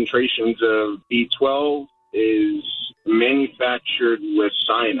concentrations of B12 is manufactured with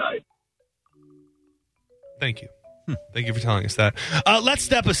cyanide. Thank you. Thank you for telling us that. Let's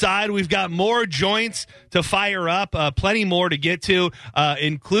step aside. We've got more joints to fire up, plenty more to get to,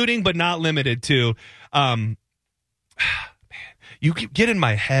 including but not limited to. You get in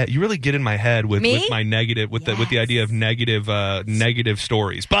my head. You really get in my head with my negative, with the idea of negative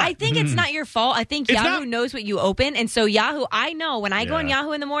stories. But I think it's not your fault. I think Yahoo knows what you open, and so Yahoo. I know when I go on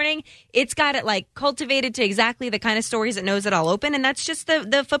Yahoo in the morning, it's got it like cultivated to exactly the kind of stories it knows that I'll open, and that's just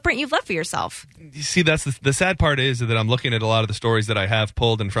the footprint you've left for yourself. You see, that's the sad part is that I'm looking at a lot of the stories that I have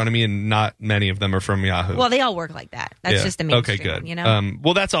pulled in front of me, and not many of them are from Yahoo. Well, they all work like that. That's just the mainstream. Okay, good. You know.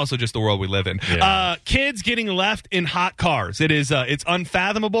 Well, that's also just the world we live in. Yeah. Kids getting left in hot cars. It is. It's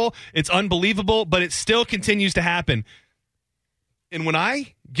unfathomable. It's unbelievable, but it still continues to happen. And when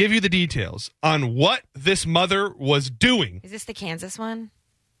I give you the details on what this mother was doing... Is this the Kansas one?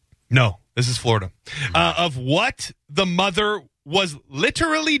 No, this is Florida. Of what the mother was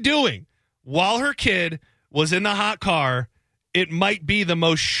literally doing while her kid was in the hot car, it might be the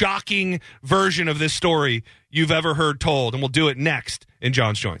most shocking version of this story you've ever heard told. And we'll do it next in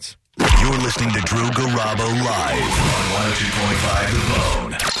John's Joints. You're listening to Drew Garabo live on 102.5 The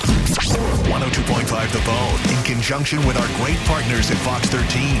Bone. 102.5 The Bone, in conjunction with our great partners at Fox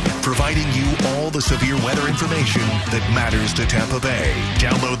 13, providing you all the severe weather information that matters to Tampa Bay.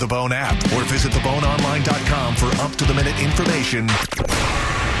 Download the Bone app or visit theboneonline.com for up-to-the-minute information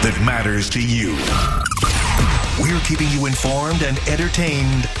that matters to you. We're keeping you informed and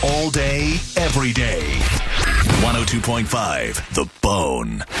entertained all day, every day. 102.5 The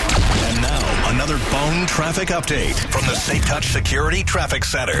Bone. And now, another Bone traffic update from the Safe Touch Security Traffic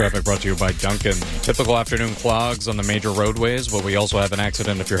Center. Traffic brought to you by Duncan. Typical afternoon clogs on the major roadways, but we also have an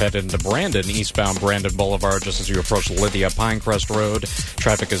accident if you're headed into Brandon, eastbound Brandon Boulevard, just as you approach Lithia Pinecrest Road.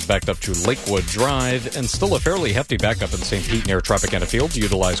 Traffic is backed up to Lakewood Drive, and still a fairly hefty backup in St. Pete near Tropicana Field.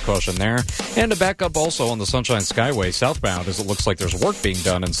 Utilize caution there. And a backup also on the Sunshine Skyway southbound, as it looks like there's work being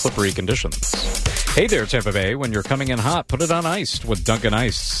done in slippery conditions. Hey there, Tampa Bay. When you're coming in hot, put it on ice with Dunkin'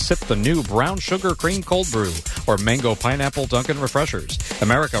 Ice. Sip the new brown sugar cream cold brew or mango pineapple Dunkin' refreshers.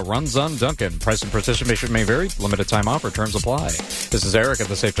 America runs on Dunkin'. Price and participation may vary. Limited time offer. Terms apply. This is Eric at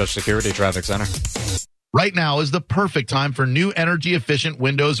the Safe Touch Security Traffic Center. Right now is the perfect time for new energy-efficient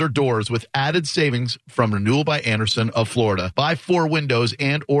windows or doors with added savings from Renewal by Andersen of Florida. Buy 4 windows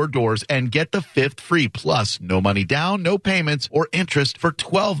and or doors and get the 5th free. Plus, no money down, no payments, or interest for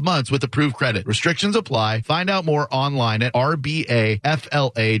 12 months with approved credit. Restrictions apply. Find out more online at rbafla.com.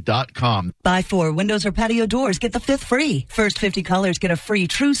 Buy 4 windows or patio doors, get the 5th free. First 50 callers get a free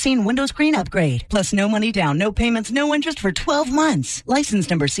True Scene window screen upgrade. Plus, no money down, no payments, no interest for 12 months. License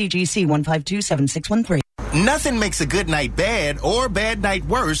number CGC 1527613. Nothing makes a good night bad or bad night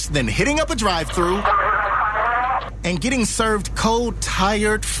worse than hitting up a drive-thru and getting served cold,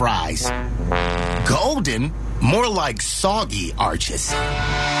 tired fries. Golden, more like soggy arches.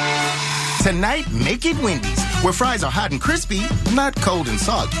 Tonight, make it Wendy's, where fries are hot and crispy, not cold and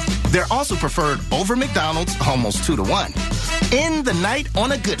soggy. They're also preferred over McDonald's, almost 2-to-1. End the night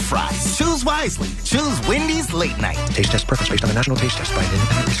on a good fry. Choose wisely. Choose Wendy's Late Night. Taste test preference based on a national taste test by an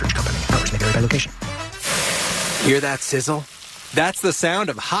independent research company. Hours may vary by location. Hear that sizzle? That's the sound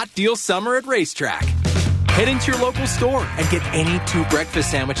of Hot Deal Summer at Racetrack. Head into your local store and get any 2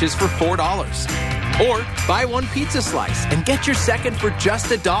 breakfast sandwiches for $4. Or buy 1 pizza slice and get your second for just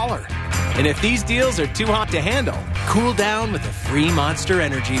 $1. And if these deals are too hot to handle, cool down with a free Monster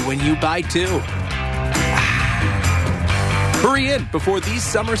Energy when you buy 2. Hurry in before these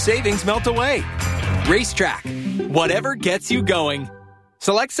summer savings melt away. Racetrack. Whatever gets you going.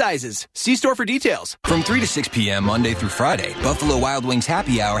 Select sizes. See store for details. From 3 to 6 p.m. Monday through Friday, Buffalo Wild Wings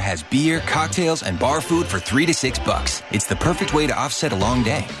Happy Hour has beer, cocktails, and bar food for $3 to $6. It's the perfect way to offset a long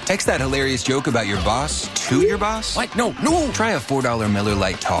day. Text that hilarious joke about your boss to your boss. What? No. Try a $4 Miller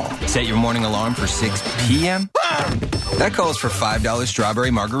Lite Tall. Set your morning alarm for 6 p.m. That calls for $5 strawberry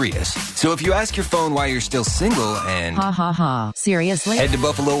margaritas. So if you ask your phone why you're still single and... Seriously? Head to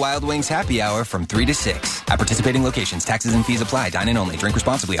Buffalo Wild Wings Happy Hour from 3 to 6. At participating locations, taxes and fees apply. Dine in only. Drink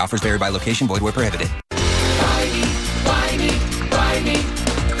responsibly. Offers vary by location. Void where prohibited. Buy me.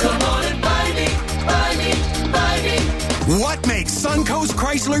 Come on and buy me. What makes Suncoast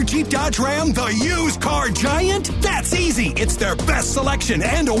Chrysler Jeep Dodge Ram the used car giant? That's easy. It's their best selection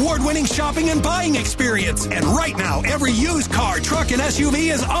and award-winning shopping and buying experience. And right now, every used car, truck, and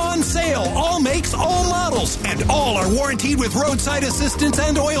SUV is on sale. All makes, all models. And all are warranted with roadside assistance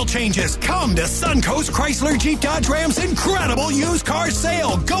and oil changes. Come to Suncoast Chrysler Jeep Dodge Ram's incredible used car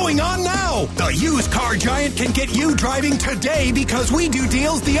sale going on now. The used car giant can get you driving today because we do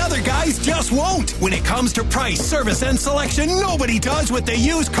deals the other guys just won't. When it comes to price, service, and selection, nobody does what the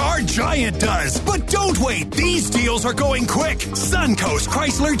used car giant does. But don't wait. These deals are going quick. Suncoast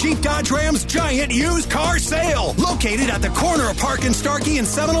Chrysler Jeep Dodge Ram's giant used car sale. Located at the corner of Park and Starkey and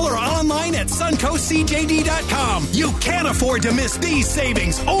Seminole or online at suncoastcjd.com. You can't afford to miss these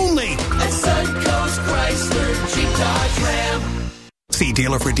savings only at Suncoast Chrysler Jeep Dodge Ram. See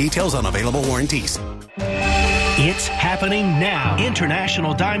dealer for details on available warranties. It's happening now.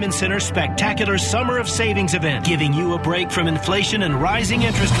 International Diamond Center's spectacular Summer of Savings event, giving you a break from inflation and rising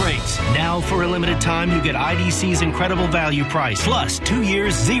interest rates. Now, for a limited time, you get IDC's incredible value price, plus 2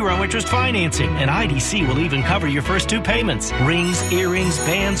 years, 0 interest financing. And IDC will even cover your first 2 payments. Rings, earrings,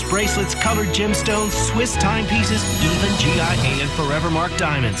 bands, bracelets, colored gemstones, Swiss timepieces, even GIA and Forevermark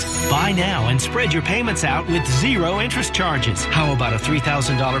diamonds. Buy now and spread your payments out with 0 interest charges. How about a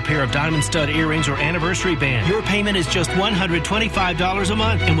 $3,000 pair of diamond stud earrings or anniversary band? Your payment is just $125 a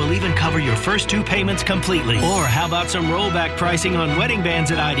month and will even cover your first 2 payments completely. Or how about some rollback pricing on wedding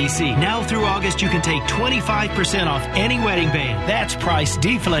bands at IDC? Now through August, you can take 25% off any wedding band. That's price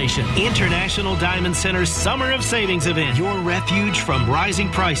deflation. International Diamond Center's Summer of Savings event. Your refuge from rising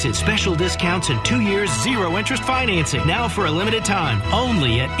prices. Special discounts and 2 years, 0 interest financing. Now for a limited time.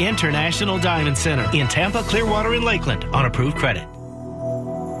 Only at International Diamond Center in Tampa, Clearwater, and Lakeland on approved credit.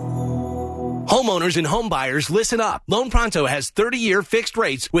 Homeowners and home buyers, listen up. Loan Pronto has 30-year fixed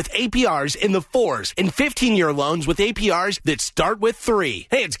rates with APRs in the 4s and 15-year loans with APRs that start with 3.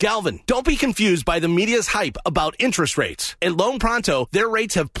 Hey, it's Galvin. Don't be confused by the media's hype about interest rates. At Loan Pronto, their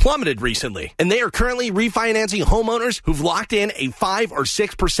rates have plummeted recently, and they are currently refinancing homeowners who've locked in a 5 or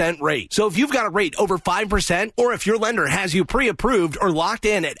 6% rate. So if you've got a rate over 5%, or if your lender has you pre-approved or locked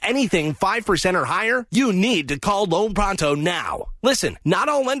in at anything 5% or higher, you need to call Loan Pronto now. Listen, not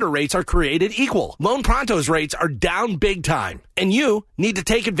all lender rates are created equal. Loan Pronto's rates are down big time, and you need to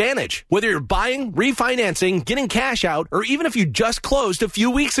take advantage. Whether you're buying, refinancing, getting cash out, or even if you just closed a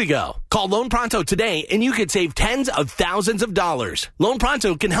few weeks ago. Call Loan Pronto today, and you could save tens of thousands of dollars. Loan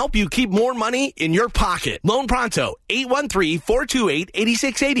Pronto can help you keep more money in your pocket. Loan Pronto,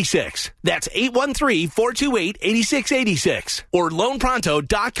 813-428-8686. That's 813-428-8686. Or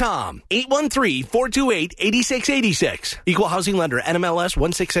loanpronto.com, 813-428-8686. Equal housing lender, NMLS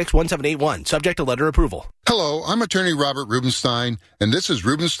 1661781. subject to letter approval. Hello, I'm attorney Robert Rubenstein, and this is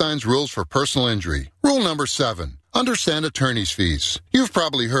Rubenstein's Rules for Personal Injury. Rule number 7, understand attorney's fees. You've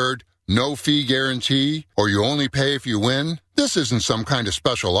probably heard no fee guarantee, or you only pay if you win. This isn't some kind of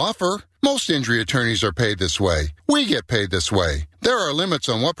special offer. Most injury attorneys are paid this way. We get paid this way. There are limits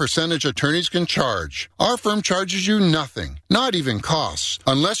on what percentage attorneys can charge. Our firm charges you nothing, not even costs,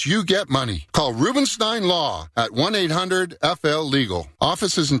 unless you get money. Call Rubenstein Law at 1-800-FL-LEGAL.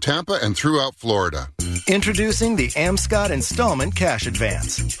 Offices in Tampa and throughout Florida. Introducing the Amscott Installment Cash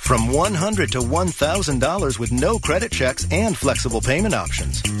Advance. From $100 to $1,000 with no credit checks and flexible payment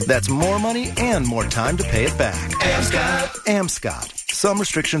options. That's more money and more time to pay it back. Amscott. Some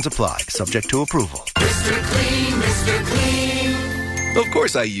restrictions apply, subject to approval. Mr. Clean, Mr. Clean. Of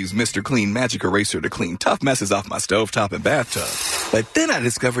course I use Mr. Clean Magic Eraser to clean tough messes off my stovetop and bathtub. But then I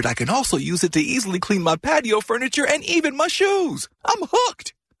discovered I can also use it to easily clean my patio furniture and even my shoes. I'm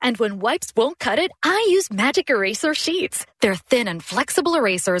hooked. And when wipes won't cut it, I use Magic Eraser Sheets. They're thin and flexible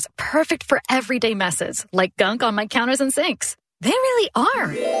erasers, perfect for everyday messes, like gunk on my counters and sinks. They really are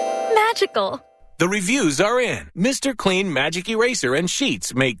magical. The reviews are in. Mr. Clean Magic Eraser and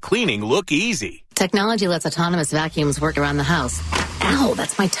Sheets make cleaning look easy. Technology lets autonomous vacuums work around the house. Ow,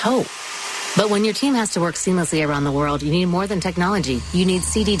 that's my toe. But when your team has to work seamlessly around the world, you need more than technology. You need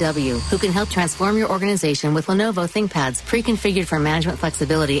CDW, who can help transform your organization with Lenovo ThinkPads, pre-configured for management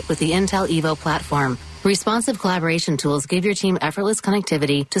flexibility with the Intel Evo platform. Responsive collaboration tools give your team effortless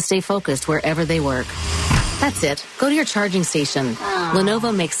connectivity to stay focused wherever they work. That's it. Go to your charging station.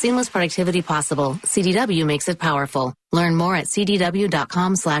 Lenovo makes seamless productivity possible. CDW makes it powerful. Learn more at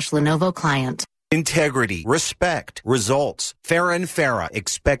cdw.com/Lenovo Client. Integrity, respect, results. Farrah and Farrah,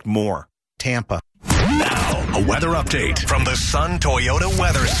 expect more. Tampa. Now, a weather update from the Sun Toyota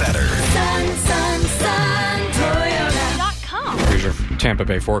Weather Center. Sun, Toyota.com. Here's your Tampa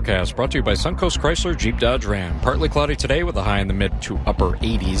Bay forecast, brought to you by Suncoast Chrysler Jeep Dodge Ram. Partly cloudy today with a high in the mid to upper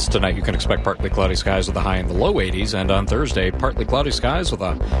 80s. Tonight you can expect partly cloudy skies with a high in the low 80s. And on Thursday, partly cloudy skies with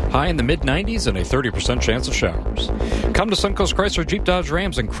a high in the mid 90s and a 30% chance of showers. Come to Suncoast Chrysler Jeep Dodge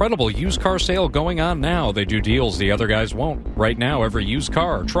Ram's incredible used car sale going on now. They do deals the other guys won't. Right now, every used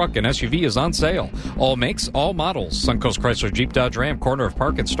car, truck, and SUV is on sale. All makes, all models. Suncoast Chrysler Jeep Dodge Ram, corner of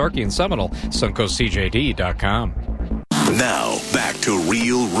Park and Starkey and Seminole. SuncoastCJD.com. Now, back to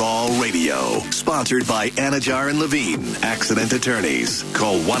Real Raw Radio. Sponsored by Anajar and Levine, Accident Attorneys.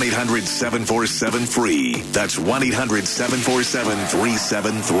 Call 1-800-747-FREE. That's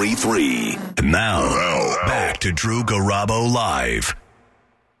 1-800-747-3733. Now, back to Drew Garabo Live.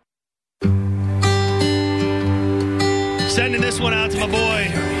 Sending this one out to my boy,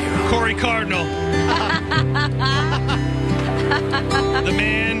 Corey Cardinal. The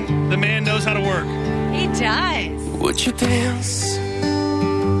man knows how to work. He does. Would you dance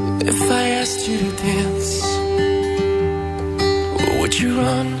if I asked you to dance? Or would you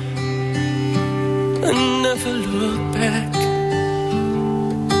run and never look back?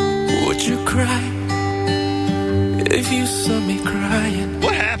 Would you cry if you saw me crying?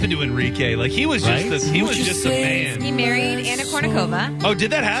 What happened to Enrique? Like, he was just a man. He married Anna Kournikova. Oh,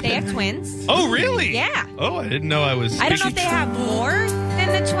 did that happen? They have twins. Oh, really? Yeah. Oh, I didn't know I was. I don't know if they have more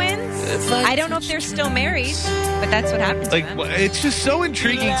than the twins. I don't know if they're still married, but that's what happened to them. It's just so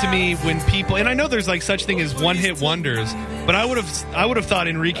intriguing to me when people, and I know there's like such thing as one-hit wonders, but I would have thought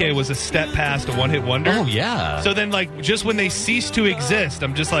Enrique was a step past a one-hit wonder. Oh, yeah. So then, like, just when they cease to exist,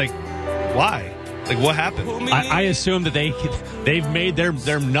 I'm just like, why? Like, what happened? I assume that they've made their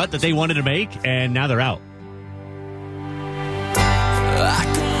nut that they wanted to make, and now they're out. I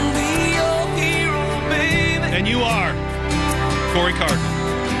can be your hero, baby. And you are Corey Cardinal.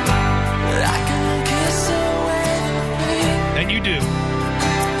 I can kiss away the pain. And you do.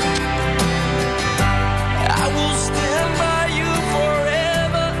 I will stand by you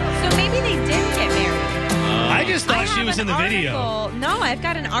forever. So maybe they did get married. I just thought she was in the video. No, I've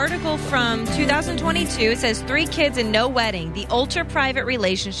got an article from 2022. It says 3 kids and no wedding. The ultra-private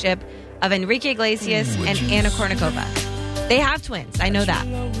relationship of Enrique Iglesias and Anna Kournikova. They have twins. I know that.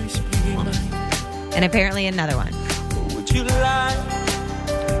 And apparently another one. Would you lie?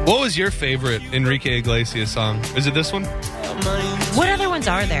 What was your favorite Enrique Iglesias song? Is it this one? What other ones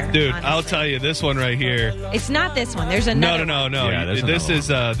are there? Dude, honestly? I'll tell you, this one right here. It's not this one. There's another No. Yeah,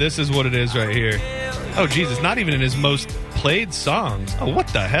 this is what it is right here. Oh, Jesus, not even in his most played songs. Oh, what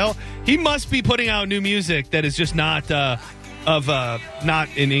the hell? He must be putting out new music that is just not not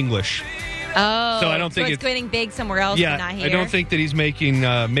in English. Oh, so I don't think it's getting big somewhere else. Yeah, but not here. I don't think that he's making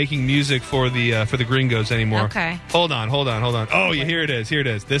music for the gringos anymore. Okay. Hold on. Oh, yeah, here it is.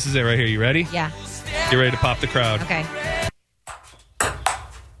 This is it right here. You ready? Yeah. Get ready to pop the crowd. Okay.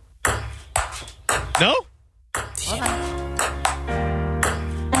 No?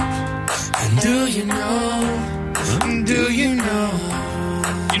 Do you know? Do you know?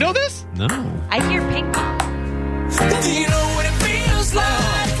 You know this? No. I hear ping pong. Do you know what it feels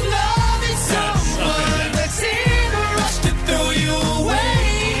like? Loving someone that's in a rush to throw you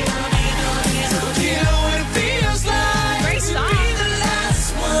away. Do you know what it feels like? Great song. To be the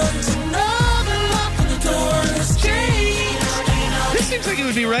last one to know the lock on the door has changed. This seems like it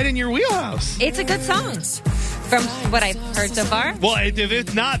would be right in your wheelhouse. It's a good song. From what I've heard so far. Well, if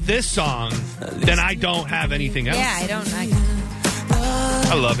it's not this song, then I don't have anything else. Yeah, I don't.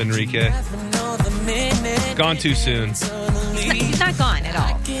 I love Enrique. Gone too soon. He's not gone at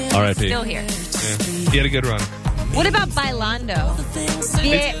all. R.I.P. Still here. Yeah. He had a good run. What about Bailando?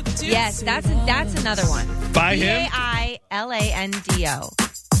 Yes, that's another one. By him? Bailando.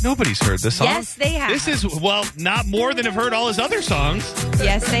 Nobody's heard this song. Yes, they have. This is, well, not more than have heard all his other songs.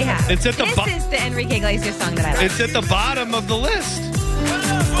 Yes, they have. It's at the This is the Enrique Iglesias song that I like. It's at the bottom of the list.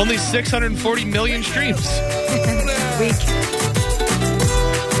 Only 640 million streams. Weak.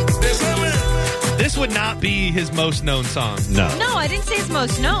 This would not be his most known song. No. No, I didn't say it's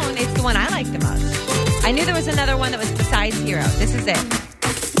most known. It's the one I like the most. I knew there was another one that was besides Hero. This is it.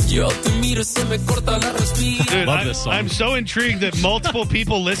 Dude, Love this song. I'm so intrigued that multiple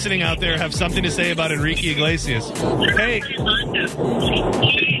people listening out there have something to say about Enrique Iglesias. Hey.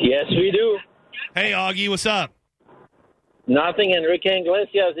 Yes, we do. Hey, Augie, what's up? Nothing. Enrique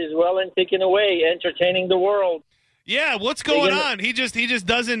Iglesias is well and ticking away, entertaining the world. Yeah, what's going on? He just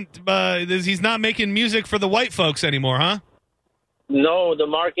doesn't. He's not making music for the white folks anymore, huh? No, the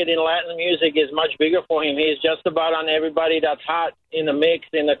market in Latin music is much bigger for him. He's just about on everybody that's hot in the mix,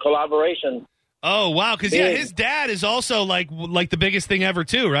 in the collaboration. Oh, wow. Because, his dad is also like the biggest thing ever,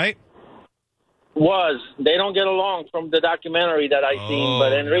 too, right? They don't get along from the documentary that I seen,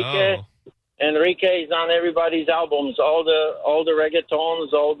 but Enrique is on everybody's albums, all the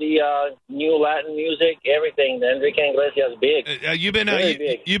reggaetons, all the new Latin music, everything. Enrique Iglesias big.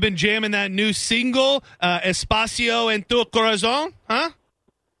 You've been jamming that new single, Espacio en tu corazón, huh?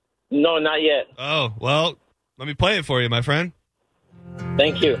 No, not yet. Oh, well, let me play it for you, my friend.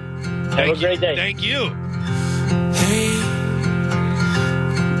 Thank you. Have a great day. Thank you.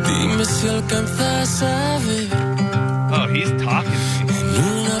 Oh, he's talking to me.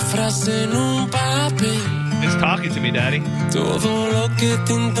 He's talking to me, Daddy.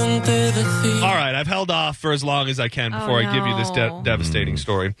 All right, I've held off for as long as I can before I give you this devastating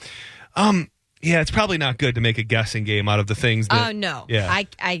story. Yeah, it's probably not good to make a guessing game out of the things that... Oh, no. Yeah.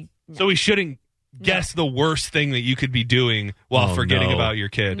 So we shouldn't guess the worst thing that you could be doing while forgetting about your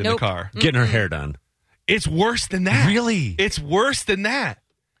kid in the car. Getting her hair done. It's worse than that. Really? It's worse than that.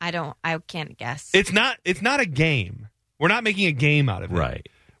 I can't guess. It's not a game. We're not making a game out of it. Right.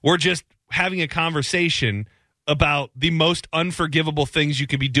 We're just having a conversation about the most unforgivable things you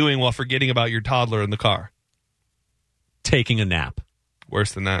could be doing while forgetting about your toddler in the car. Taking a nap.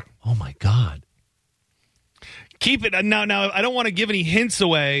 Worse than that. Oh, my God. Keep it. Now, I don't want to give any hints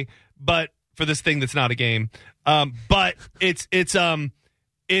away, but for this thing that's not a game. But it's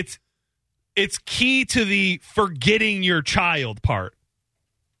key to the forgetting your child part.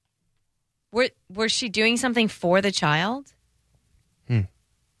 Was she doing something for the child?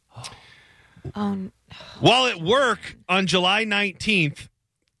 Oh. No. While at work on July 19th,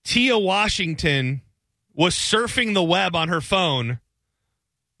 Tia Washington was surfing the web on her phone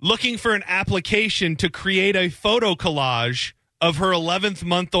looking for an application to create a photo collage of her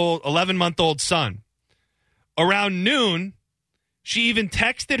 11-month-old son. Around noon, she even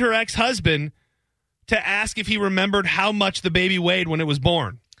texted her ex-husband to ask if he remembered how much the baby weighed when it was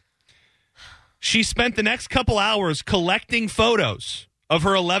born. She spent the next couple hours collecting photos of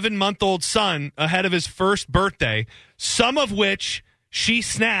her 11-month-old son ahead of his first birthday, some of which she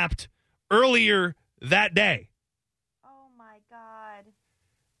snapped earlier that day. Oh, my God.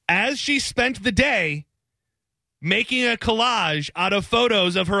 As she spent the day making a collage out of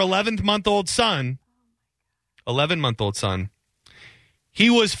photos of her 11-month-old son, he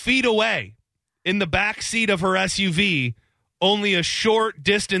was feet away in the back seat of her SUV, only a short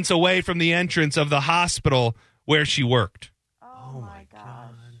distance away from the entrance of the hospital where she worked. Oh, my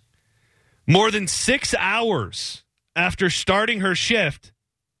God. More than 6 hours after starting her shift,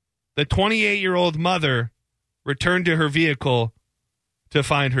 the 28-year-old mother returned to her vehicle to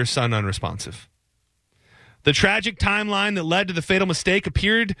find her son unresponsive. The tragic timeline that led to the fatal mistake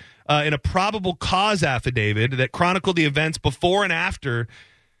appeared in a probable cause affidavit that chronicled the events before and after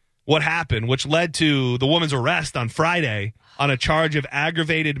what happened, which led to the woman's arrest on Friday on a charge of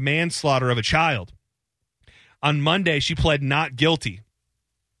aggravated manslaughter of a child. On Monday, she pled not guilty.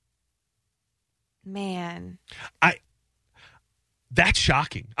 Man. That's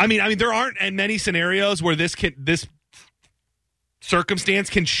shocking. I mean, there aren't many scenarios where this circumstance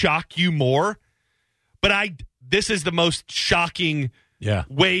can shock you more, but this is the most shocking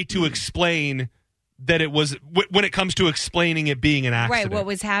way to explain that it was when it comes to explaining it being an accident. Right, what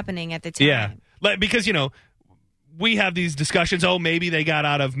was happening at the time. Yeah, because we have these discussions. Oh, maybe they got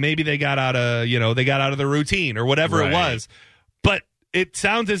out of the routine or whatever it was. But it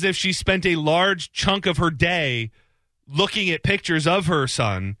sounds as if she spent a large chunk of her day looking at pictures of her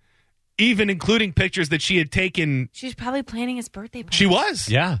son, even including pictures that she had taken. She was probably planning his birthday party. She was.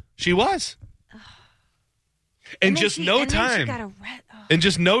 Yeah. She was. And just no time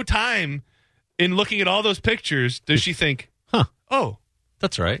in looking at all those pictures does she think, oh,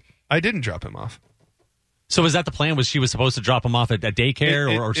 that's right. I didn't drop him off. So was that the plan? Was she was supposed to drop him off at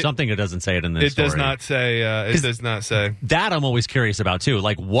daycare or something? It doesn't say it in this story. It does not say. It does not say. That I'm always curious about, too.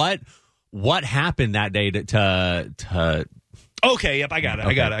 Like, what happened that day to Okay, yep, I got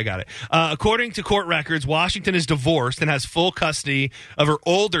it. According to court records, Washington is divorced and has full custody of her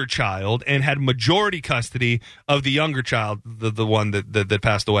older child and had majority custody of the younger child, the one that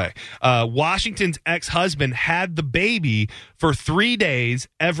passed away. Washington's ex-husband had the baby for 3 days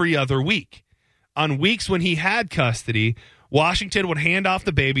every other week. On weeks when he had custody, Washington would hand off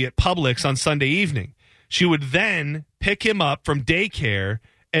the baby at Publix on Sunday evening. She would then pick him up from daycare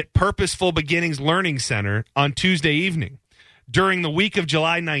at Purposeful Beginnings Learning Center on Tuesday evening. During the week of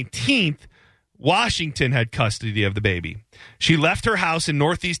July 19th, Washington had custody of the baby. She left her house in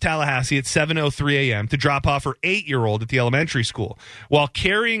Northeast Tallahassee at 7:03 a.m. to drop off her 8-year-old at the elementary school. While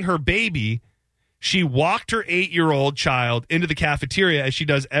carrying her baby, she walked her 8-year-old child into the cafeteria as she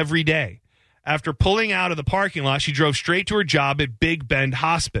does every day. After pulling out of the parking lot, she drove straight to her job at Big Bend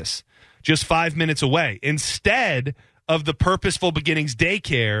Hospice, just 5 minutes away, instead of the Purposeful Beginnings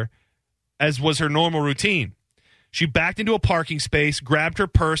daycare, as was her normal routine. She backed into a parking space, grabbed her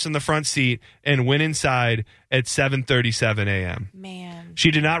purse in the front seat, and went inside at 7:37 a.m. Man.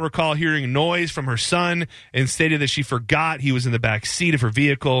 She did not recall hearing noise from her son and stated that she forgot he was in the back seat of her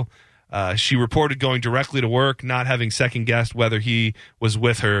vehicle. She reported going directly to work, not having second-guessed whether he was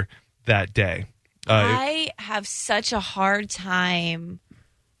with her that day. I have such a hard time,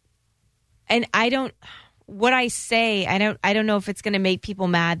 and what I say, I don't know if it's going to make people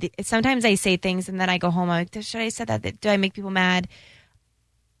mad. Sometimes I say things and then I go home. I'm like, should I say that? Do I make people mad?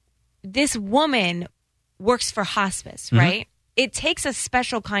 This woman works for hospice, right? It takes a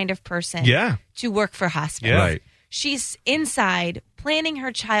special kind of person to work for hospice. Yeah. Right. She's inside planning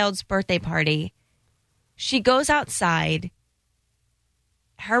her child's birthday party. She goes outside.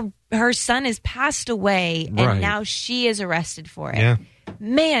 Her son has passed away, and now she is arrested for it. Yeah.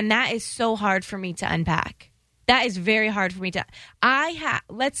 Man, that is so hard for me to unpack. That is very hard for me to.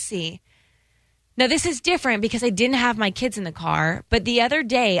 Let's see. Now, this is different because I didn't have my kids in the car. But the other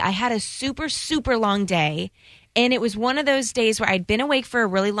day, I had a super, super long day. And it was one of those days where I'd been awake for a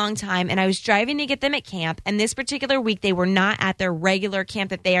really long time. And I was driving to get them at camp. And this particular week, they were not at their regular camp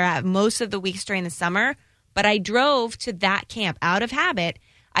that they are at most of the weeks during the summer. But I drove to that camp out of habit.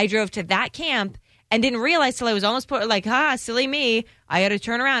 I drove to that camp and didn't realize till I was almost silly me. I got to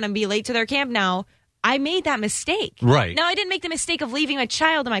turn around and be late to their camp now. I made that mistake. Right. Now, I didn't make the mistake of leaving a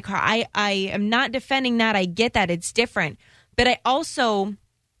child in my car. I am not defending that. I get that. It's different. But I also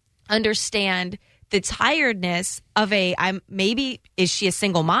understand the tiredness of is she a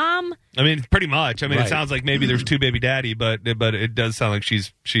single mom? I mean, pretty much. I mean, It sounds like maybe there's two baby daddy, but it does sound like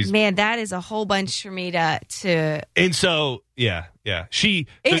she's. Man, that is a whole bunch for me to. And so, yeah.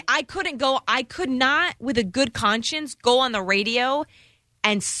 I could not, with a good conscience, go on the radio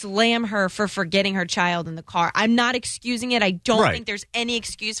and slam her for forgetting her child in the car. I'm not excusing it. I don't think there's any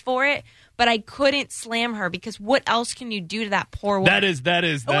excuse for it. But I couldn't slam her because what else can you do to that poor woman? That is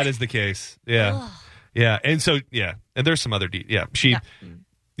the case. Yeah. Ugh. Yeah. And so, yeah. And there's some other yeah.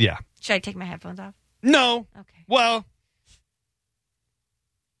 Yeah. Should I take my headphones off? No. Okay. Well.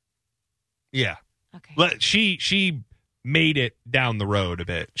 Yeah. Okay. She made it down the road a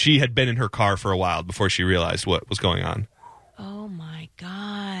bit. She had been in her car for a while before she realized what was going on. Oh my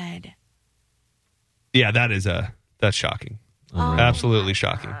God. Yeah, that's shocking. Absolutely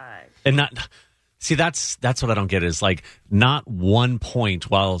shocking. God. And that's what I don't get is like not one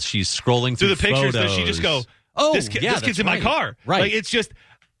point while she's scrolling through the pictures photos, does she just go, this kid's in my car. Right. Like, it's just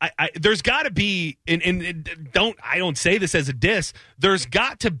there's got to be and I don't say this as a diss. There's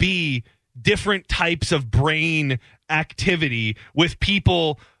got to be different types of brain activity with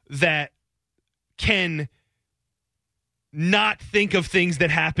people that can not think of things that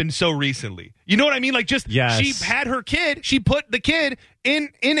happened so recently. You know what I mean? Like, just she had her kid. She put the kid in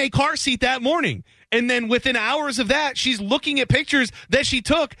a car seat that morning. And then within hours of that, she's looking at pictures that she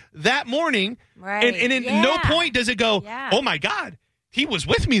took that morning. Right. And in no point does it go, oh, my God, he was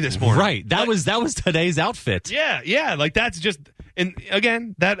with me this morning. Right. That was today's outfit. Yeah. Like, that's just, and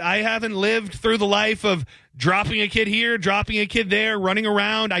again, that I haven't lived through the life of dropping a kid here, dropping a kid there, running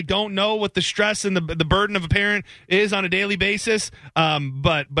around. I don't know what the stress and the burden of a parent is on a daily basis.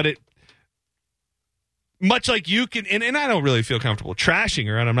 But it, much like you can, and I don't really feel comfortable trashing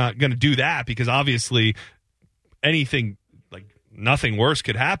her, and I'm not going to do that because obviously anything, like nothing worse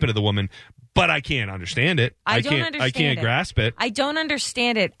could happen to the woman, but I can't understand it. I can't grasp it. I don't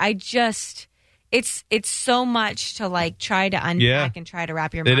understand it. I just, it's so much to like try to unpack and try to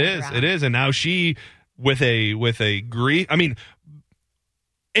wrap your mind around. It is. And now she, with a grief, I mean,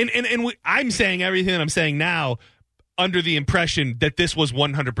 and I'm saying everything that I'm saying now under the impression that this was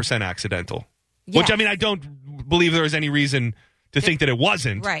 100% accidental. Yes. Which, I mean, I don't believe there was any reason to think that it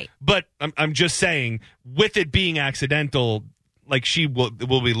wasn't. Right. But I'm just saying, with it being accidental, like she will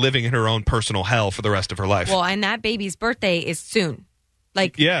be living in her own personal hell for the rest of her life. Well, and that baby's birthday is soon.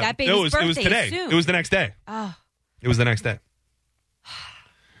 Like, that baby's birthday it was today. is soon. It was the next day. Oh. It was the next day.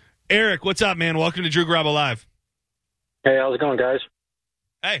 Eric, what's up, man? Welcome to Drew Garabo Live. Hey, how's it going, guys?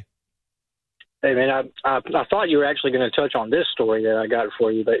 Hey. Hey, man, I thought you were actually going to touch on this story that I got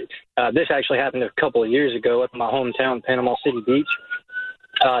for you, but this actually happened a couple of years ago up in my hometown, Panama City Beach.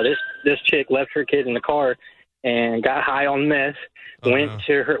 This chick left her kid in the car and got high on meth,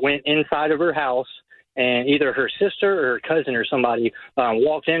 went inside of her house, and either her sister or her cousin or somebody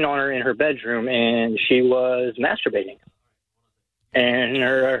walked in on her in her bedroom, and she was masturbating. And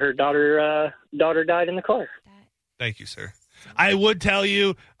her daughter died in the car. Thank you, sir. I would tell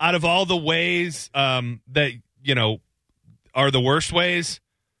you, out of all the ways that, are the worst ways,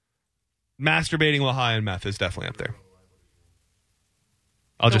 masturbating while high on meth is definitely up there.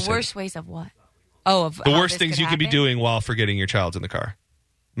 The worst ways of what? Oh, of the worst things you could be doing while forgetting your child's in the car.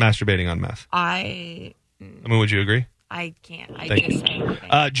 Masturbating on meth. I mean, would you agree? I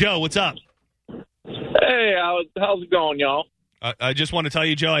can't. Joe, what's up? Hey, how's it going, y'all? I just want to tell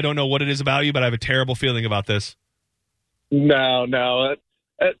you, Joe, I don't know what it is about you, but I have a terrible feeling about this. No.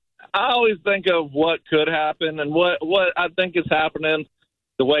 I always think of what could happen, and what I think is happening,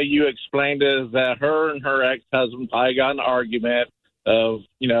 the way you explained it, is that her and her ex-husband probably got in an argument of,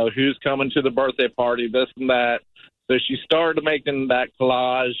 who's coming to the birthday party, this and that. So she started making that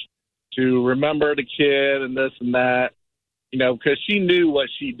collage to remember the kid and this and that, because she knew what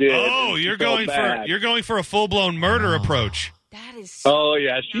she did. Oh, you're going for a full-blown murder approach. That is Oh,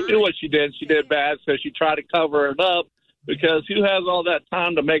 yeah, she knew what she did. She did bad, so she tried to cover it up. Because who has all that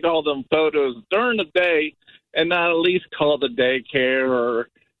time to make all them photos during the day and not at least call the daycare or,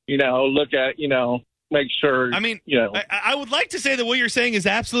 look at, make sure. I mean, I would like to say that what you're saying is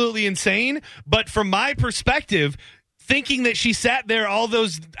absolutely insane. But from my perspective, thinking that she sat there all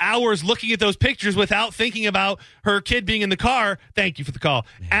those hours looking at those pictures without thinking about her kid being in the car, thank you for the call,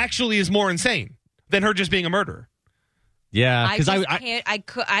 actually is more insane than her just being a murderer. Yeah, because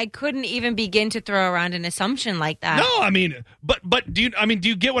I couldn't even begin to throw around an assumption like that. No, I mean, but do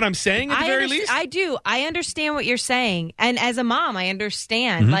you get what I'm saying at the very least? I do. I understand what you're saying, and as a mom, I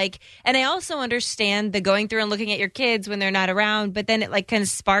understand. Mm-hmm. And I also understand the going through and looking at your kids when they're not around. But then it kind of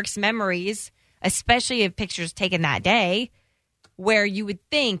sparks memories, especially of pictures taken that day, where you would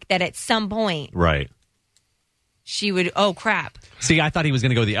think that at some point, right, she would. Oh crap! See, I thought he was going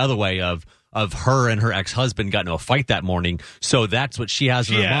to go the other way of her and her ex-husband got into a fight that morning. So that's what she has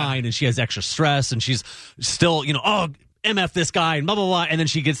in her mind, and she has extra stress, and she's still, MF this guy, and blah, blah, blah. And then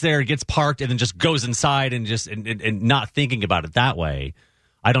she gets there, gets parked, and then just goes inside and just and not thinking about it that way.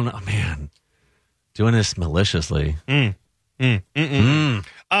 I don't know, man. Doing this maliciously. Let's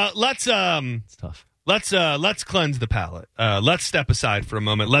it's tough. Let's cleanse the palate. Let's step aside for a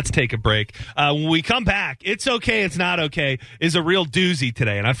moment. Let's take a break. When we come back, It's Okay, It's Not Okay is a real doozy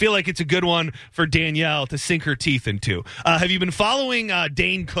today, and I feel like it's a good one for Danielle to sink her teeth into. Have you been following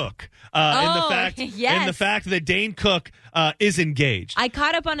Dane Cook? Yes. In the fact that Dane Cook is engaged. I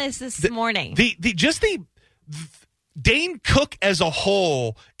caught up on this morning. Dane Cook as a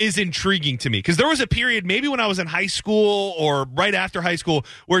whole is intriguing to me because there was a period, maybe when I was in high school or right after high school,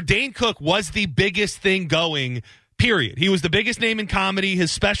 where Dane Cook was the biggest thing going, period. He was the biggest name in comedy.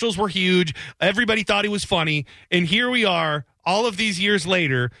 His specials were huge. Everybody thought he was funny. And here we are, all of these years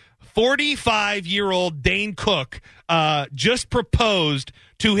later, 45-year-old Dane Cook just proposed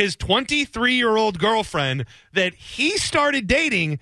to his 23-year-old girlfriend that he started dating